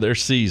playing for their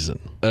season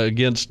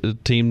against a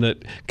team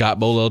that got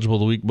bowl eligible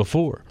the week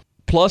before.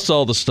 Plus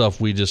all the stuff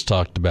we just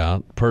talked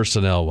about,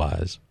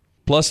 personnel-wise.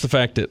 Plus the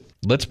fact that,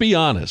 let's be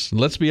honest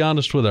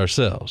with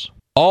ourselves.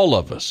 All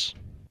of us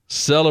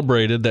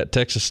celebrated that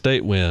Texas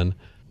State win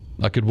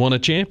like it won a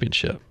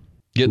championship,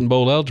 getting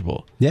bowl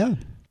eligible. Yeah.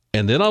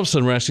 And then all of a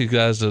sudden we're asking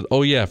guys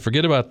to,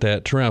 forget about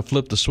that, turn around,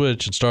 flip the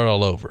switch, and start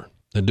all over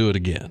and do it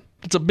again.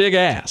 It's a big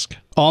ask.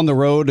 On the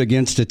road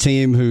against a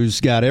team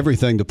who's got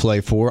everything to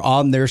play for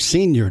on their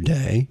senior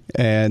day,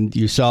 and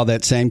you saw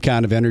that same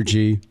kind of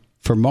energy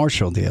for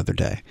Marshall the other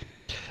day.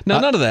 Now,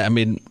 none of that,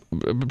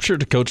 I'm sure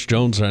to Coach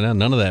Jones right now,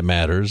 none of that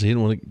matters. He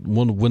didn't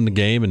want to win the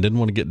game and didn't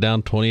want to get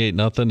down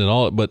 28-0 and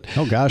all that. But,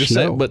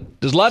 no. But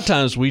there's a lot of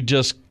times we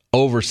just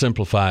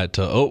oversimplify it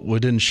to, we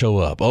didn't show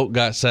up.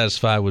 Got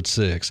satisfied with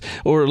 6.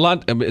 Or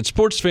it's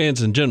sports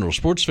fans in general.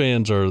 Sports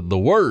fans are the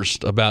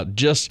worst about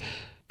just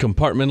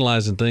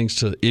compartmentalizing things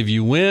to, if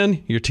you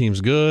win, your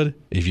team's good.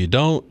 If you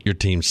don't, your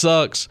team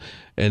sucks.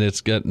 And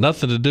it's got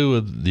nothing to do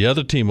with the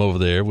other team over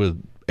there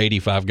with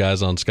 85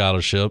 guys on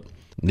scholarship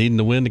needing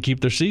to win to keep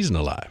their season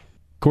alive.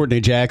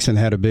 Courtney Jackson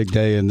had a big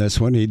day in this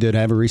one. He did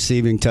have a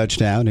receiving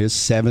touchdown, his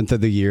 7th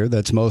of the year.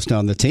 That's most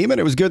on the team. And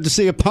it was good to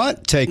see a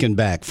punt taken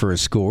back for a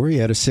score. He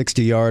had a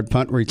 60-yard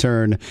punt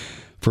return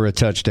for a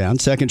touchdown.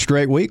 Second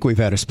straight week we've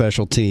had a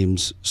special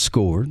teams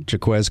score.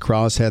 Jaquez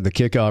Cross had the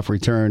kickoff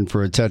return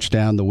for a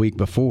touchdown the week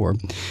before.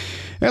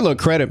 And look,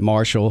 credit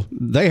Marshall.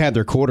 They had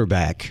their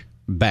quarterback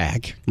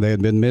back. They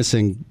had been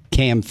missing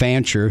Cam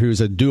Fancher,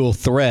 who's a dual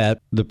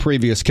threat the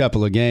previous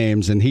couple of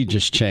games, and he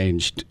just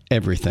changed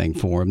everything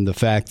for him. The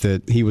fact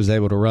that he was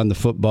able to run the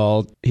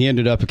football, he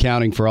ended up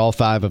accounting for all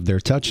 5 of their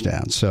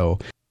touchdowns. So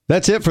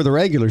that's it for the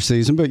regular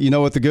season, but you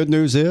know what the good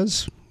news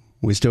is?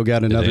 We still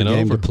got another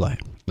game to play.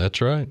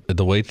 That's right.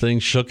 The way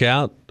things shook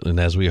out, and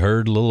as we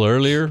heard a little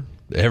earlier,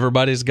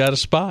 everybody's got a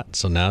spot.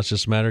 So now it's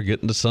just a matter of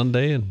getting to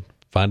Sunday and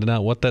finding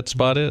out what that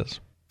spot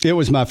is. It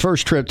was my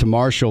first trip to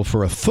Marshall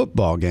for a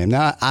football game.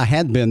 Now, I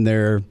had been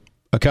there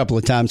a couple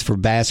of times for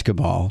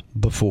basketball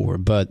before,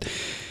 but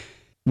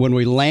when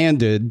we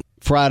landed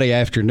Friday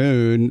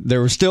afternoon,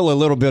 there was still a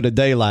little bit of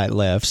daylight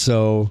left.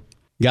 So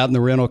got in the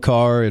rental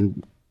car,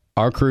 and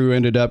our crew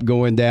ended up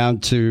going down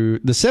to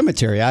the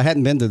cemetery. I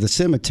hadn't been to the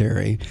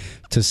cemetery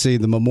to see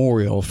the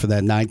memorial for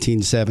that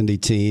 1970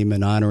 team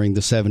and honoring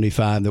the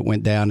 75 that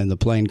went down in the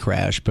plane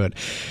crash. But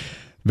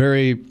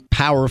very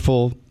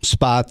powerful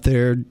spot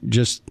there,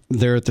 just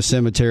there at the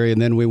cemetery.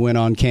 And then we went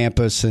on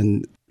campus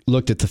and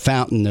looked at the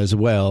fountain as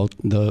well,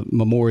 the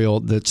memorial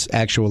that's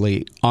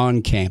actually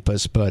on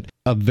campus. But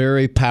a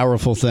very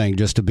powerful thing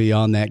just to be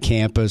on that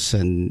campus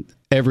and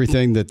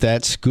everything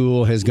that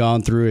school has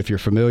gone through. If you're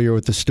familiar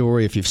with the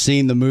story, if you've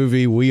seen the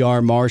movie We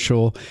Are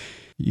Marshall,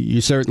 you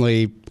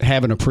certainly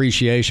have an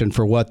appreciation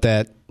for what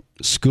that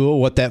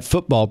school, what that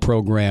football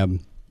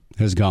program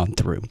has gone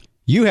through.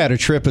 You had a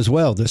trip as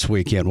well this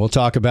weekend. We'll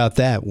talk about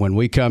that when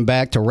we come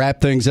back to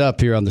wrap things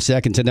up here on the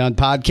Second to None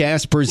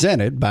podcast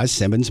presented by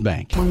Simmons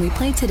Bank. When we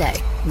play today,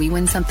 we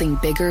win something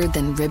bigger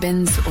than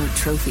ribbons or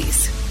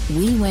trophies.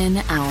 We win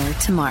our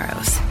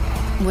tomorrows.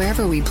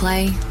 Wherever we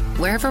play,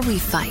 Wherever we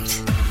fight,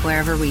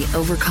 wherever we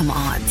overcome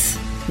odds,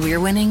 we're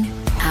winning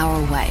our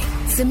way.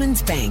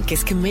 Simmons Bank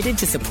is committed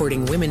to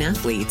supporting women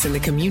athletes in the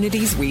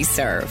communities we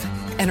serve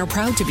and are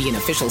proud to be an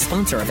official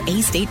sponsor of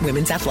A-State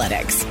Women's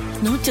Athletics.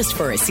 Not just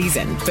for a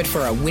season, but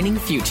for a winning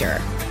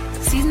future.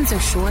 Seasons are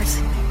short,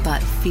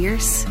 but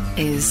fierce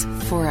is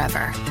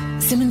forever.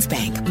 Simmons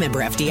Bank, member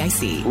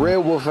FDIC. Red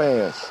Wolf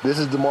fans, this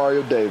is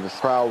Demario Davis,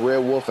 proud Red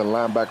Wolf and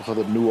linebacker for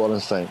the New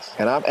Orleans Saints.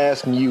 And I'm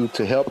asking you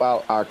to help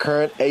out our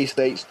current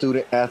A-State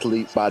student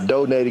athletes by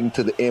donating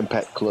to the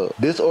Impact Club.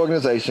 This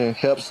organization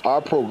helps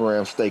our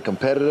program stay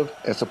competitive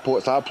and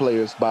supports our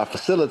players by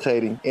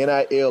facilitating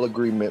NIL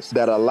agreements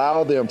that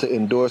allow them to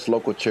endorse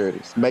local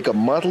charities. Make a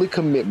monthly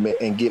commitment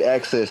and get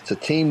access to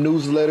team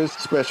newsletters,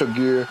 special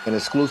gear, and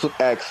exclusive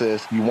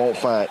access you won't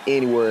find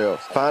anywhere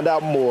else. Find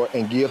out more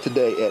and give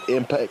today at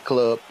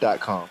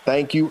impactclub.com.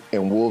 Thank you,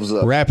 and Wolves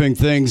up. Wrapping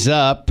things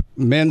up,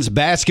 men's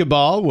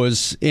basketball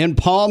was in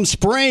Palm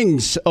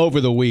Springs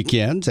over the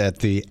weekend at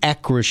the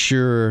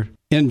Acrisure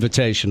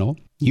Invitational.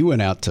 You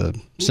went out to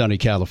sunny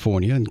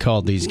California and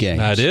called these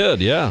games. I did,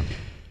 yeah.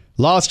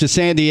 Lost to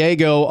San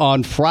Diego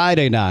on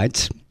Friday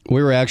night.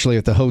 We were actually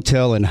at the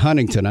hotel in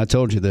Huntington. I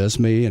told you this.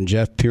 Me and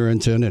Jeff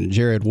Purinton and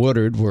Jared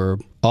Woodard were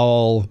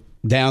all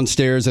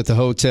downstairs at the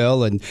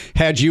hotel and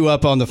had you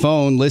up on the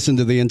phone, listened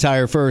to the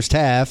entire first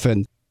half,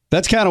 and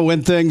that's kind of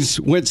when things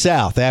went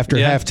south after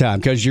halftime,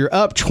 because you're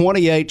up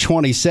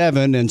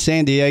 28-27, and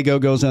San Diego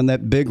goes on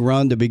that big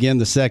run to begin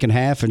the second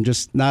half and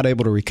just not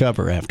able to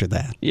recover after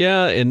that.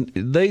 Yeah, and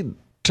they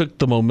took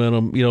the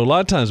momentum. You know, a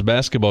lot of times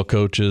basketball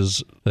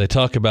coaches, they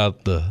talk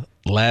about the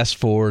last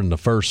four and the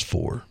first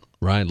four,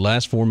 right?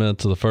 Last 4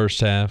 minutes of the first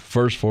half,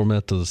 first 4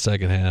 minutes of the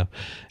second half,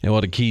 and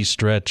what a key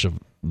stretch of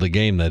the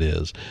game that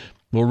is.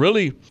 Well,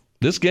 really,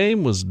 this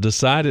game was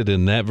decided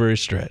in that very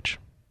stretch.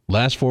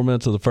 Last 4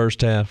 minutes of the first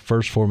half,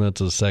 first 4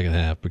 minutes of the second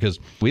half, because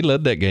we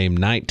led that game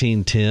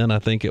 19-10, I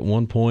think, at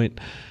one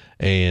point,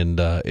 and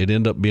it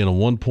ended up being a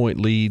 1-point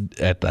lead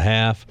at the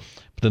half.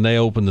 But then they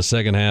opened the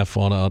second half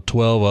on a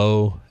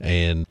 12-0,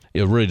 and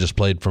it really just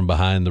played from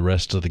behind the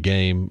rest of the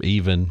game,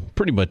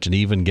 pretty much an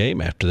even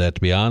game after that,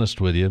 to be honest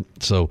with you.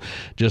 So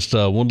just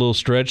one little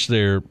stretch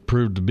there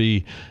proved to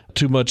be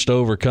too much to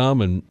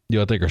overcome, and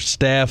I think our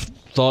staff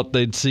thought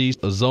they'd see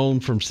a zone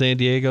from San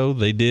Diego.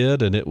 They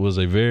did, and it was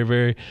a very,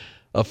 very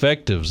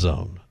effective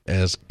zone.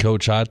 As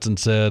Coach Hodgson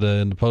said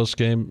in the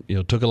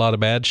postgame, took a lot of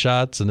bad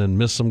shots and then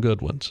missed some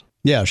good ones.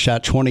 Yeah,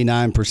 shot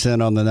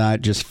 29% on the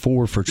night, just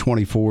 4 for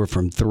 24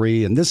 from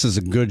 3, and this is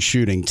a good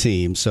shooting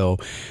team, so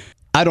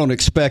I don't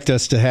expect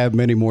us to have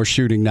many more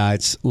shooting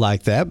nights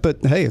like that,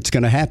 but hey, it's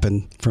going to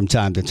happen from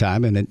time to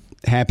time, and it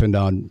happened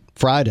on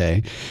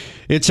Friday.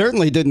 It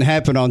certainly didn't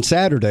happen on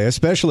Saturday,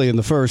 especially in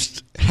the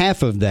first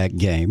half of that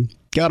game.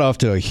 Got off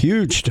to a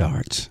huge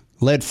start.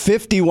 Led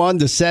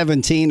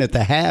 51-17 at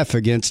the half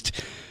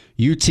against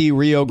UT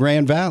Rio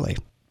Grande Valley.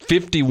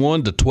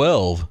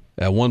 51-12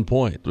 at one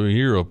point.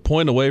 You're a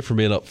point away from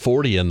being up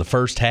 40 in the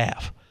first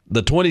half.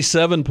 The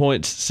 27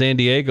 points San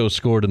Diego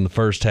scored in the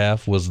first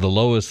half was the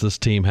lowest this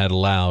team had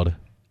allowed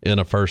in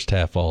a first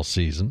half all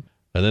season.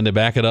 And then they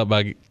back it up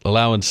by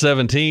allowing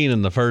 17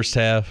 in the first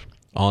half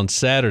on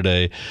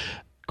Saturday.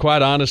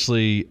 Quite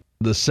honestly,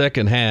 the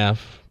second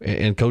half,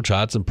 and Coach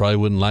Hodgson probably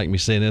wouldn't like me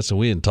saying this, and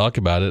we didn't talk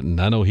about it, and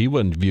I know he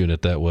wasn't viewing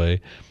it that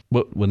way.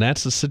 But when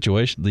that's the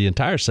situation, the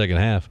entire second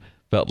half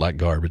felt like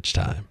garbage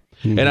time.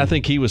 Mm-hmm. And I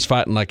think he was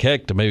fighting like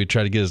heck to maybe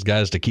try to get his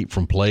guys to keep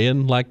from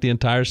playing like the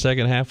entire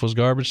second half was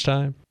garbage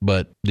time.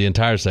 But the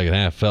entire second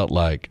half felt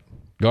like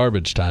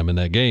garbage time in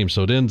that game.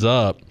 So it ends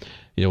up,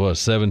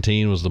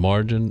 17 was the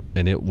margin,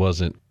 and it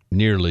wasn't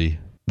nearly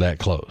that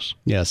close.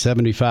 Yeah,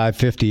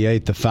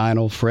 75-58 the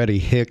final. Freddie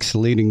Hicks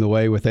leading the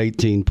way with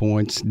 18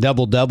 points.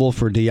 Double-double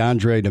for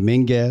DeAndre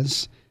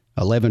Dominguez,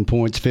 11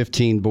 points,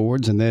 15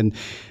 boards. And then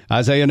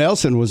Isaiah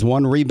Nelson was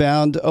one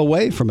rebound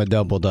away from a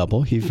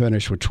double-double. He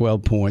finished with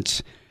 12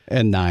 points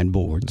and 9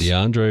 boards.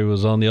 DeAndre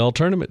was on the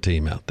all-tournament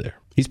team out there.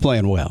 He's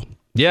playing well.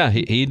 Yeah,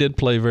 he did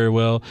play very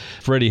well.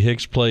 Freddie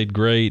Hicks played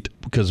great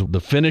because the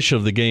finish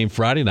of the game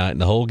Friday night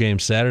and the whole game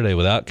Saturday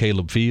without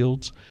Caleb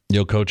Fields.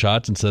 Coach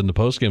Hodgson said in the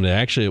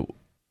postgame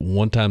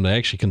one time they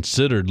actually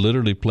considered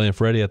literally playing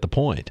Freddie at the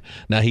point.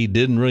 Now, he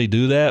didn't really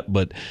do that,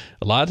 but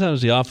a lot of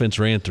times the offense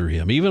ran through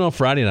him. Even on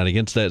Friday night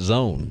against that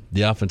zone,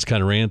 the offense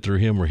kind of ran through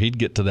him where he'd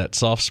get to that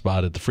soft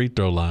spot at the free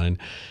throw line,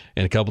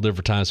 and a couple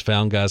different times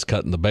found guys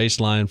cutting the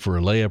baseline for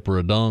a layup or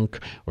a dunk,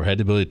 or had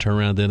the ability to turn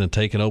around then and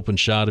take an open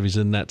shot if he's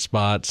in that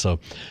spot. So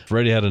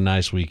Freddie had a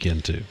nice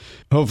weekend too.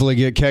 Hopefully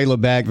get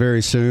Caleb back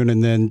very soon,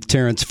 and then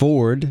Terrence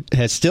Ford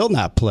has still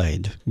not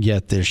played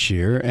yet this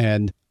year,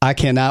 and I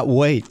cannot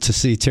wait to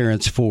see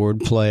Terrence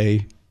Ford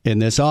play in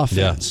this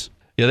offense.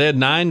 Yeah, they had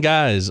 9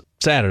 guys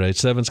Saturday,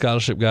 7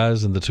 scholarship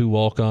guys and the 2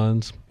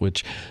 walk-ons,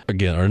 which,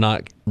 again, are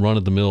not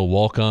run-of-the-mill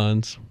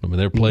walk-ons. I mean,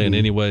 they're playing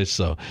anyway.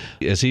 So,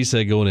 as he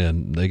said going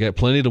in, they got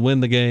plenty to win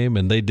the game,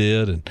 and they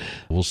did. And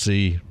we'll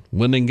see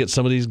when they can get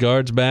some of these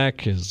guards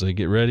back as they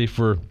get ready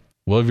for,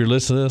 well, if you're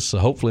listening to this,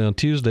 hopefully on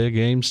Tuesday,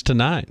 games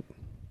tonight.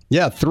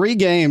 Yeah, 3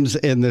 games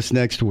in this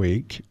next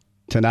week.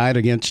 tonight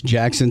against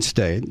Jackson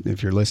State,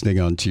 if you're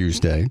listening on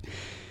Tuesday.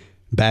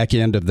 Back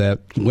end of that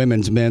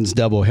women's-men's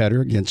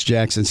doubleheader against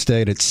Jackson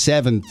State at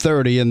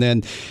 7:30. And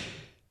then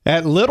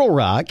at Little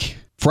Rock,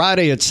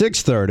 Friday at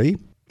 6:30.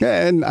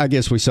 And I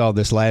guess we saw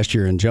this last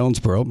year in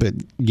Jonesboro, but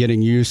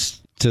getting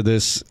used to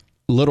this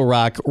Little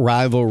Rock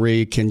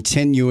rivalry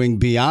continuing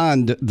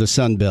beyond the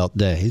Sun Belt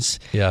days.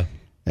 Yeah.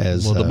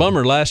 The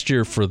bummer last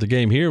year for the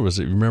game here was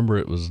that, remember,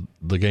 it was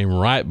the game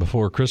right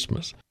before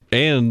Christmas.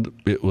 And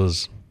it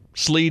was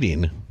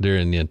sleeting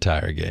during the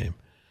entire game.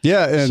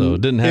 Yeah, and so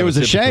it was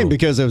a shame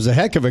because it was a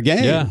heck of a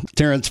game. Yeah.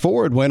 Terrence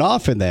Ford went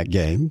off in that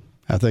game,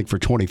 I think, for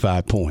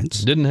 25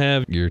 points. Didn't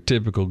have your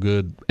typical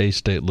good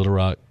A-State Little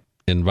Rock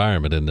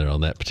environment in there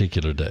on that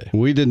particular day.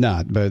 We did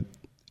not, but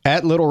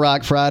at Little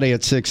Rock Friday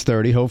at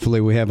 6:30,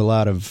 hopefully we have a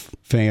lot of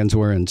fans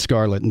wearing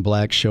scarlet and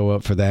black show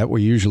up for that.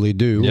 We usually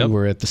do when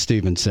we're at the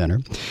Stevens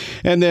Center.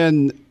 And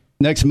then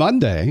next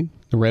Monday,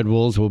 the Red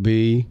Wolves will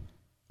be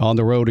on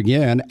the road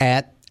again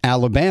at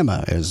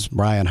Alabama as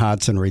Brian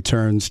Hodson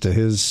returns to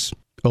his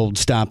old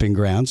stomping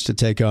grounds to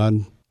take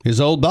on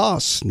his old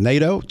boss,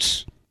 Nate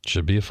Oates.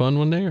 Should be a fun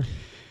one there.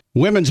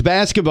 Women's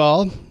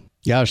basketball.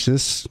 Gosh,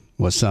 this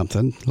was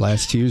something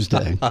last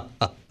Tuesday.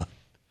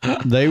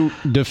 They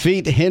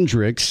defeat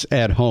Hendricks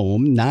at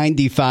home,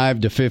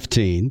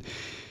 95-15.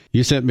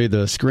 You sent me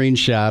the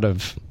screenshot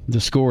of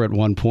the score at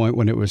one point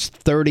when it was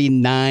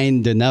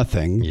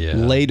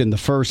 39-0 late in the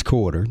first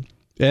quarter.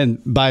 And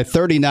by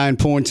 39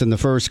 points in the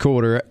first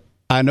quarter,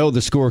 I know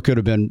the score could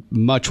have been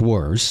much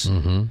worse.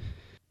 Mm-hmm.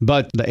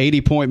 But the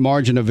 80-point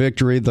margin of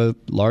victory, the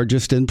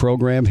largest in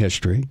program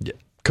history. Yeah.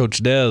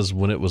 Coach Des,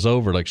 when it was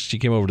over, like she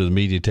came over to the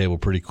media table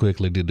pretty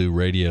quickly to do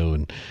radio,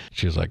 and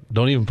she was like,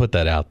 "Don't even put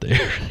that out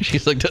there."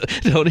 She's like,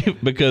 "Don't even,"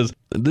 because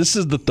this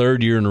is the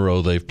third year in a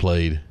row they've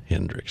played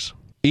Hendricks.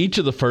 Each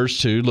of the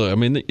first two, look, I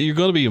mean, you're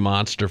going to be a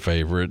monster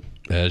favorite,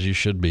 as you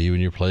should be when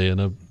you're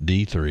playing a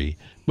D3.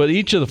 But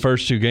each of the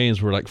first two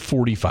games were like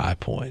 45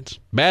 points.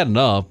 Bad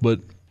enough, but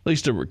at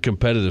least there were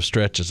competitive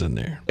stretches in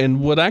there.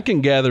 And what I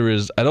can gather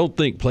is I don't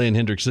think playing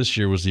Hendricks this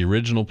year was the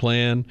original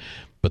plan,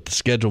 but the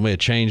schedule may have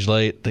changed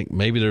late. I think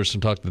maybe there's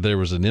some talk that there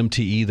was an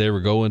MTE they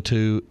were going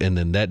to, and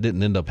then that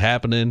didn't end up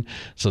happening.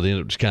 So they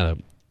ended up just kind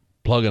of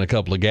plugging a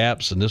couple of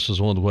gaps, and this was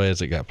one of the ways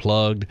it got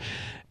plugged.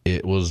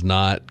 It was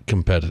not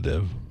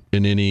competitive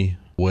in any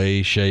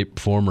way, shape,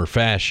 form, or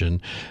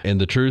fashion.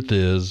 And the truth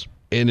is,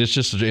 and it's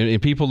just,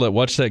 and people that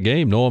watch that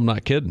game know I'm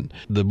not kidding.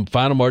 The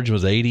final margin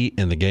was 80,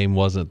 and the game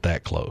wasn't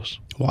that close.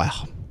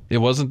 Wow. It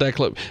wasn't that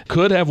close.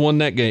 Could have won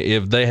that game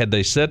if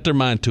they set their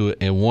mind to it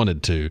and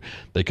wanted to.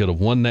 They could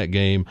have won that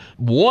game,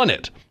 won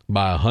it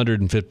by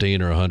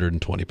 115 or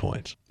 120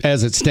 points.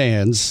 As it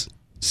stands,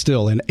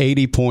 still an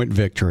 80-point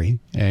victory,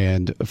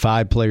 and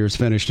 5 players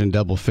finished in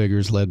double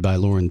figures, led by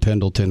Lauren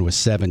Pendleton with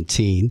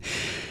 17.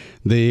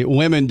 The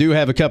women do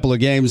have a couple of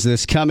games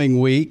this coming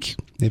week.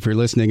 If you're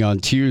listening on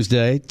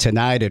Tuesday,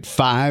 tonight at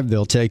 5,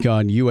 they'll take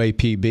on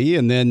UAPB,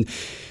 and then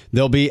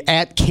they'll be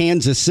at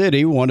Kansas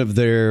City, one of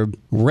their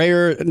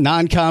rare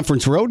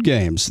non-conference road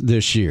games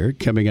this year,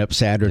 coming up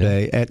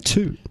Saturday at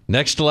 2.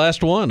 Next to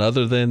last one,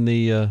 other than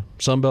the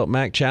Sunbelt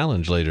MAC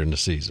Challenge later in the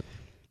season.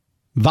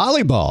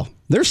 Volleyball,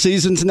 their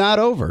season's not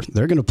over.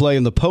 They're going to play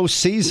in the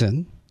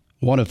postseason.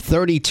 One of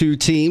 32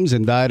 teams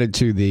invited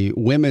to the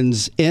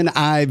women's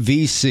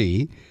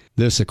NIVC,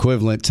 this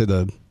equivalent to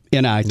the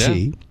NIT.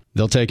 Yeah.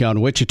 They'll take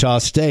on Wichita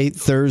State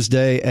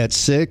Thursday at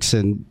 6,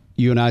 and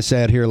you and I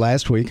sat here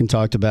last week and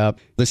talked about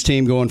this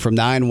team going from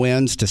 9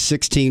 wins to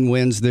 16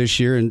 wins this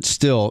year and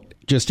still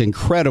just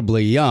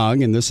incredibly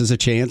young, and this is a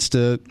chance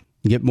to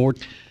get more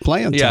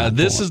playing time. Yeah,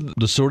 this is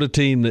the sort of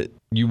team that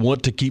you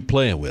want to keep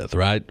playing with,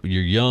 right?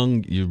 You're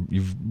young,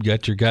 you've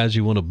got your guys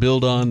you want to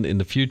build on in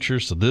the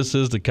future, so this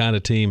is the kind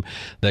of team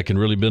that can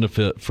really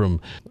benefit from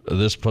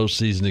this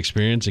postseason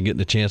experience and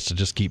getting a chance to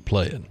just keep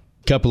playing.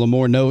 Couple of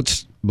more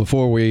notes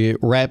before we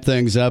wrap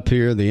things up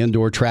here. The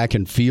indoor track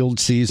and field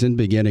season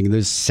beginning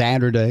this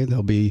Saturday.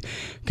 They'll be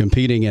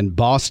competing in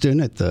Boston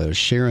at the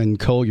Sharon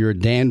Collier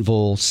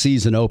Danville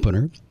season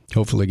opener.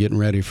 Hopefully getting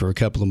ready for a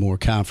couple of more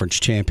conference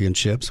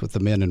championships with the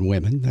men and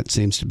women. That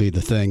seems to be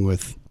the thing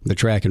with the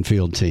track and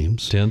field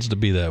teams. Tends to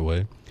be that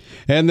way.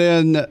 And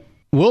then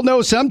we'll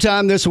know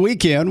sometime this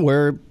weekend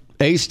where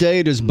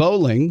A-State is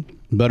bowling,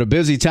 but a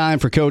busy time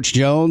for Coach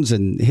Jones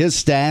and his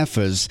staff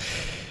as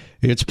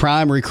it's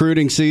prime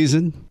recruiting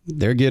season.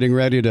 They're getting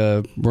ready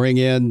to bring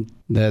in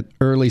that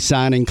early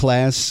signing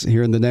class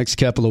here in the next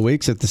couple of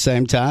weeks at the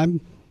same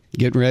time,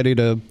 getting ready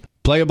to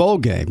play a bowl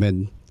game.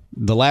 And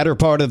the latter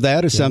part of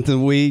that is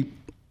something we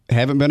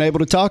haven't been able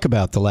to talk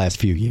about the last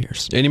few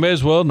years. And you may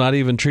as well not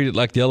even treat it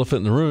like the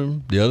elephant in the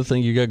room. The other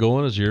thing you got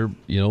going is you're,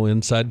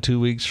 inside 2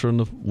 weeks from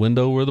the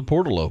window where the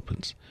portal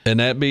opens. And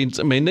that means,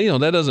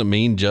 that doesn't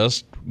mean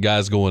just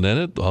guys going in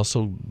it,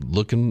 also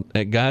looking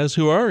at guys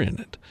who are in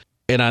it.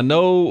 And I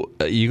know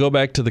you go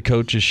back to the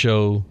coaches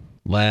show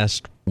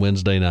last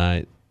Wednesday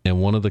night,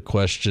 and one of the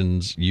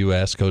questions you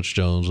asked Coach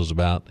Jones was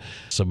about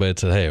somebody had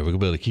said, hey, are we going to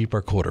be able to keep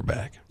our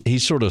quarterback? He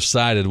sort of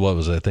cited,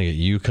 I think at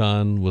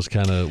UConn was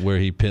kind of where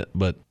he pinned,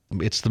 but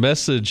it's the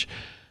message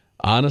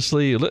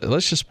honestly,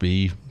 let's just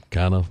be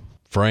kind of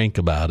frank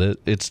about it.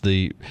 It's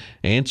the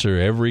answer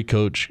every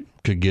coach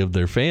could give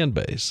their fan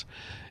base,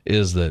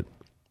 is that,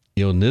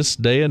 in this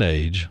day and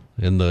age,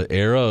 in the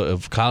era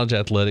of college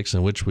athletics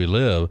in which we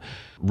live,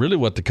 really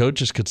what the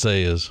coaches could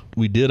say is,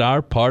 we did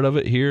our part of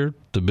it here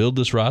to build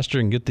this roster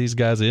and get these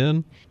guys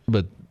in,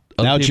 but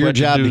now it's your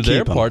job to do their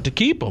keep them. part to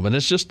keep them, and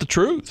it's just the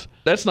truth.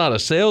 That's not a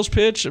sales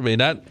pitch. I mean,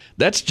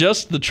 that's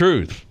just the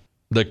truth.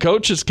 The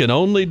coaches can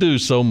only do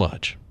so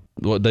much.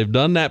 They've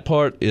done that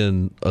part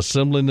in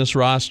assembling this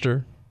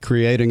roster,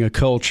 creating a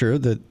culture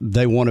that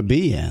they want to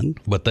be in,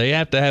 but they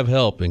have to have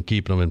help in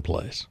keeping them in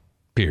place.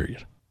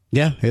 Period.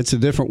 Yeah, it's a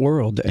different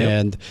world,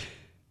 and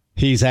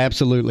he's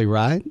absolutely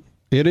right.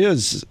 It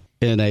is,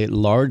 in a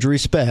large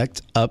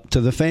respect, up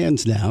to the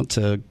fans now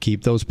to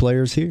keep those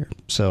players here.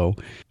 So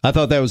I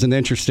thought that was an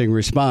interesting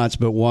response,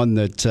 but one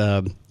that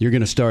you're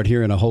going to start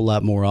hearing a whole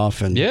lot more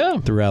often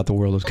throughout the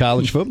world of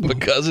college football.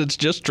 Because it's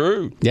just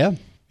true. Yeah.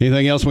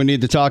 Anything else we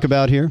need to talk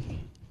about here?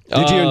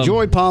 Did you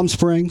enjoy Palm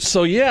Springs?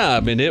 So, yeah,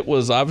 I mean, it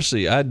was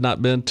obviously, I had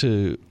not been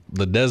to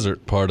the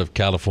desert part of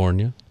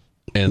California.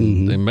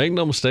 And they make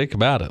no mistake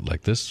about it.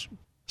 Like, this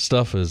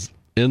stuff is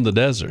in the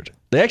desert.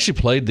 They actually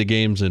played the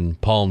games in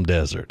Palm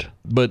Desert.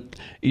 But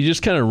you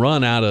just kind of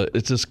run out of –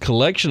 it's this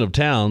collection of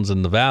towns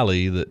in the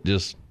valley that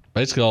just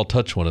basically all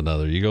touch one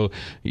another. You go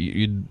 –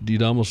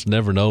 you'd almost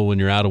never know when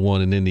you're out of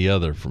one and in the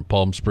other, from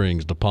Palm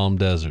Springs to Palm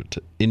Desert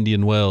to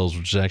Indian Wells,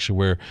 which is actually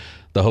where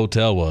the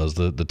hotel was.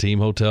 The team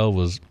hotel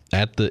was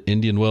at the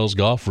Indian Wells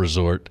Golf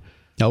Resort.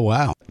 Oh,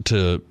 wow.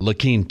 To La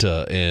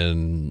Quinta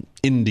and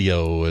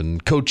Indio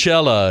and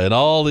Coachella and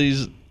all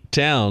these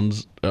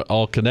towns are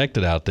all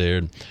connected out there.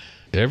 And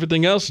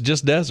everything else is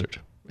just desert.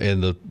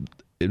 And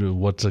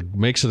what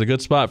makes it a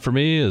good spot for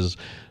me is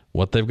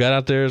what they've got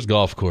out there is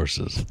golf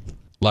courses,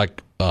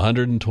 like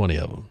 120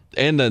 of them.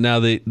 And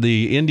now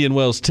the Indian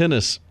Wells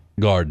Tennis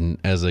Garden,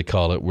 as they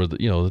call it, where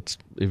it's,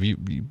 if you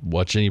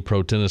watch any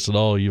pro tennis at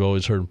all, you've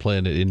always heard them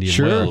playing at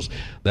Indian Wells.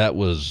 That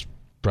was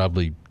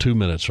probably 2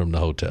 minutes from the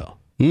hotel.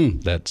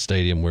 That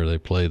stadium where they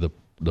play the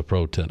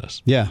pro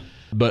tennis. Yeah.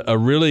 But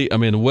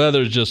the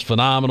weather's just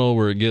phenomenal,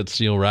 where it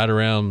gets, right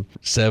around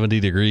 70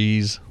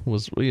 degrees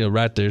was,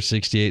 right there,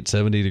 68,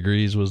 70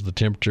 degrees was the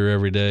temperature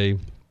every day.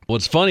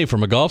 What's funny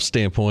from a golf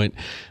standpoint,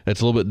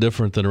 that's a little bit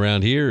different than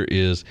around here,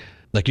 is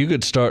like you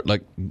could start,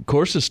 like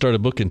courses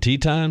started booking tee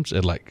times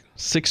at like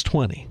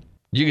 6:20.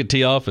 You could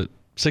tee off at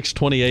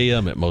 6:20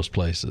 a.m. at most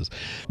places,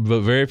 but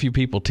very few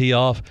people tee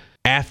off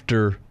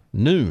after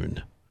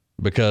noon.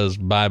 Because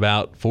by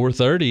about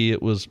 4:30,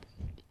 it was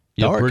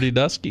pretty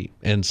dusky.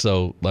 And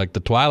so, like, the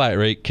twilight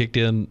rate kicked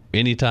in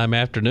anytime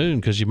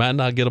afternoon because you might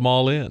not get them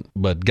all in.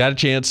 But got a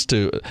chance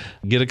to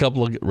get a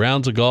couple of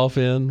rounds of golf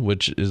in,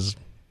 which is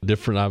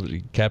different.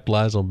 I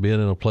capitalized on being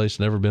in a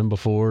place never been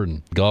before,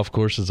 and golf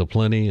courses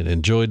aplenty, and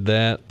enjoyed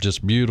that.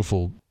 Just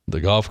beautiful. The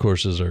golf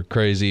courses are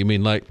crazy. I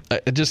mean, like,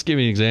 just give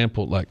you an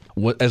example. Like,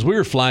 as we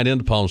were flying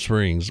into Palm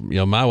Springs,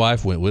 my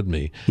wife went with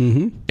me.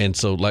 Mm-hmm. And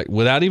so, like,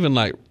 without even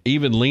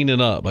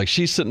leaning up, like,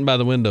 she's sitting by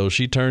the window,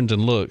 she turns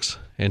and looks,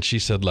 and she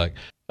said, like,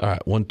 all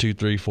right, 1, 2,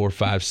 3, 4,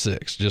 5,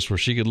 6. Just where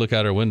she could look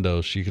out her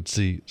window, she could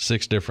see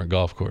 6 different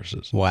golf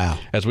courses. Wow.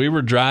 As we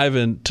were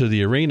driving to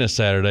the arena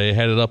Saturday, I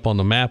had it up on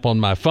the map on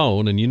my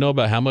phone, and you know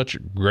about how much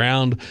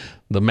ground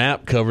the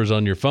map covers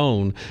on your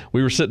phone.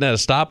 We were sitting at a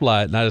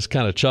stoplight, and I just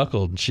kind of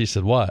chuckled, and she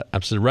said, what? I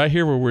said, right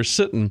here where we're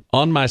sitting,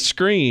 on my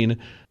screen,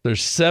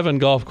 there's 7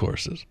 golf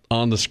courses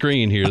on the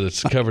screen here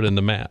that's covered in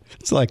the map.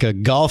 It's like a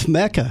golf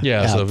mecca.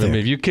 Yeah, so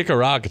if you kick a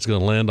rock, it's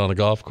going to land on a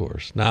golf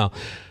course. Now,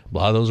 a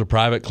lot of those are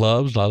private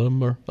clubs. A lot of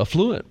them are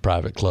affluent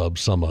private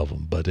clubs, some of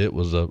them. But it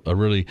was a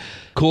really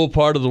cool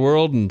part of the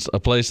world, and a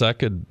place I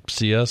could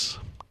see us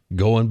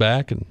going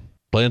back and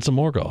playing some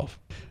more golf.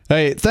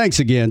 Hey, thanks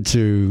again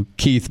to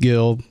Keith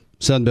Gill,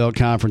 Sunbelt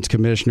Conference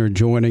Commissioner,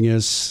 joining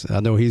us. I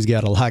know he's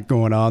got a lot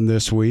going on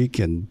this week,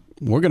 and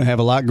we're going to have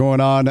a lot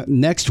going on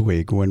next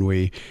week when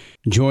we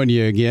join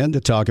you again to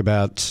talk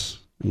about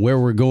where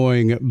we're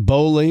going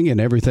bowling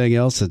and everything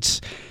else that's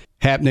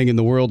happening in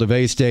the world of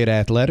A-State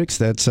athletics.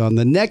 That's on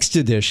the next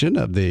edition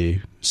of the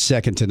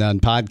Second to None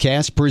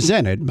podcast,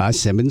 presented by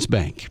Simmons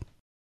Bank.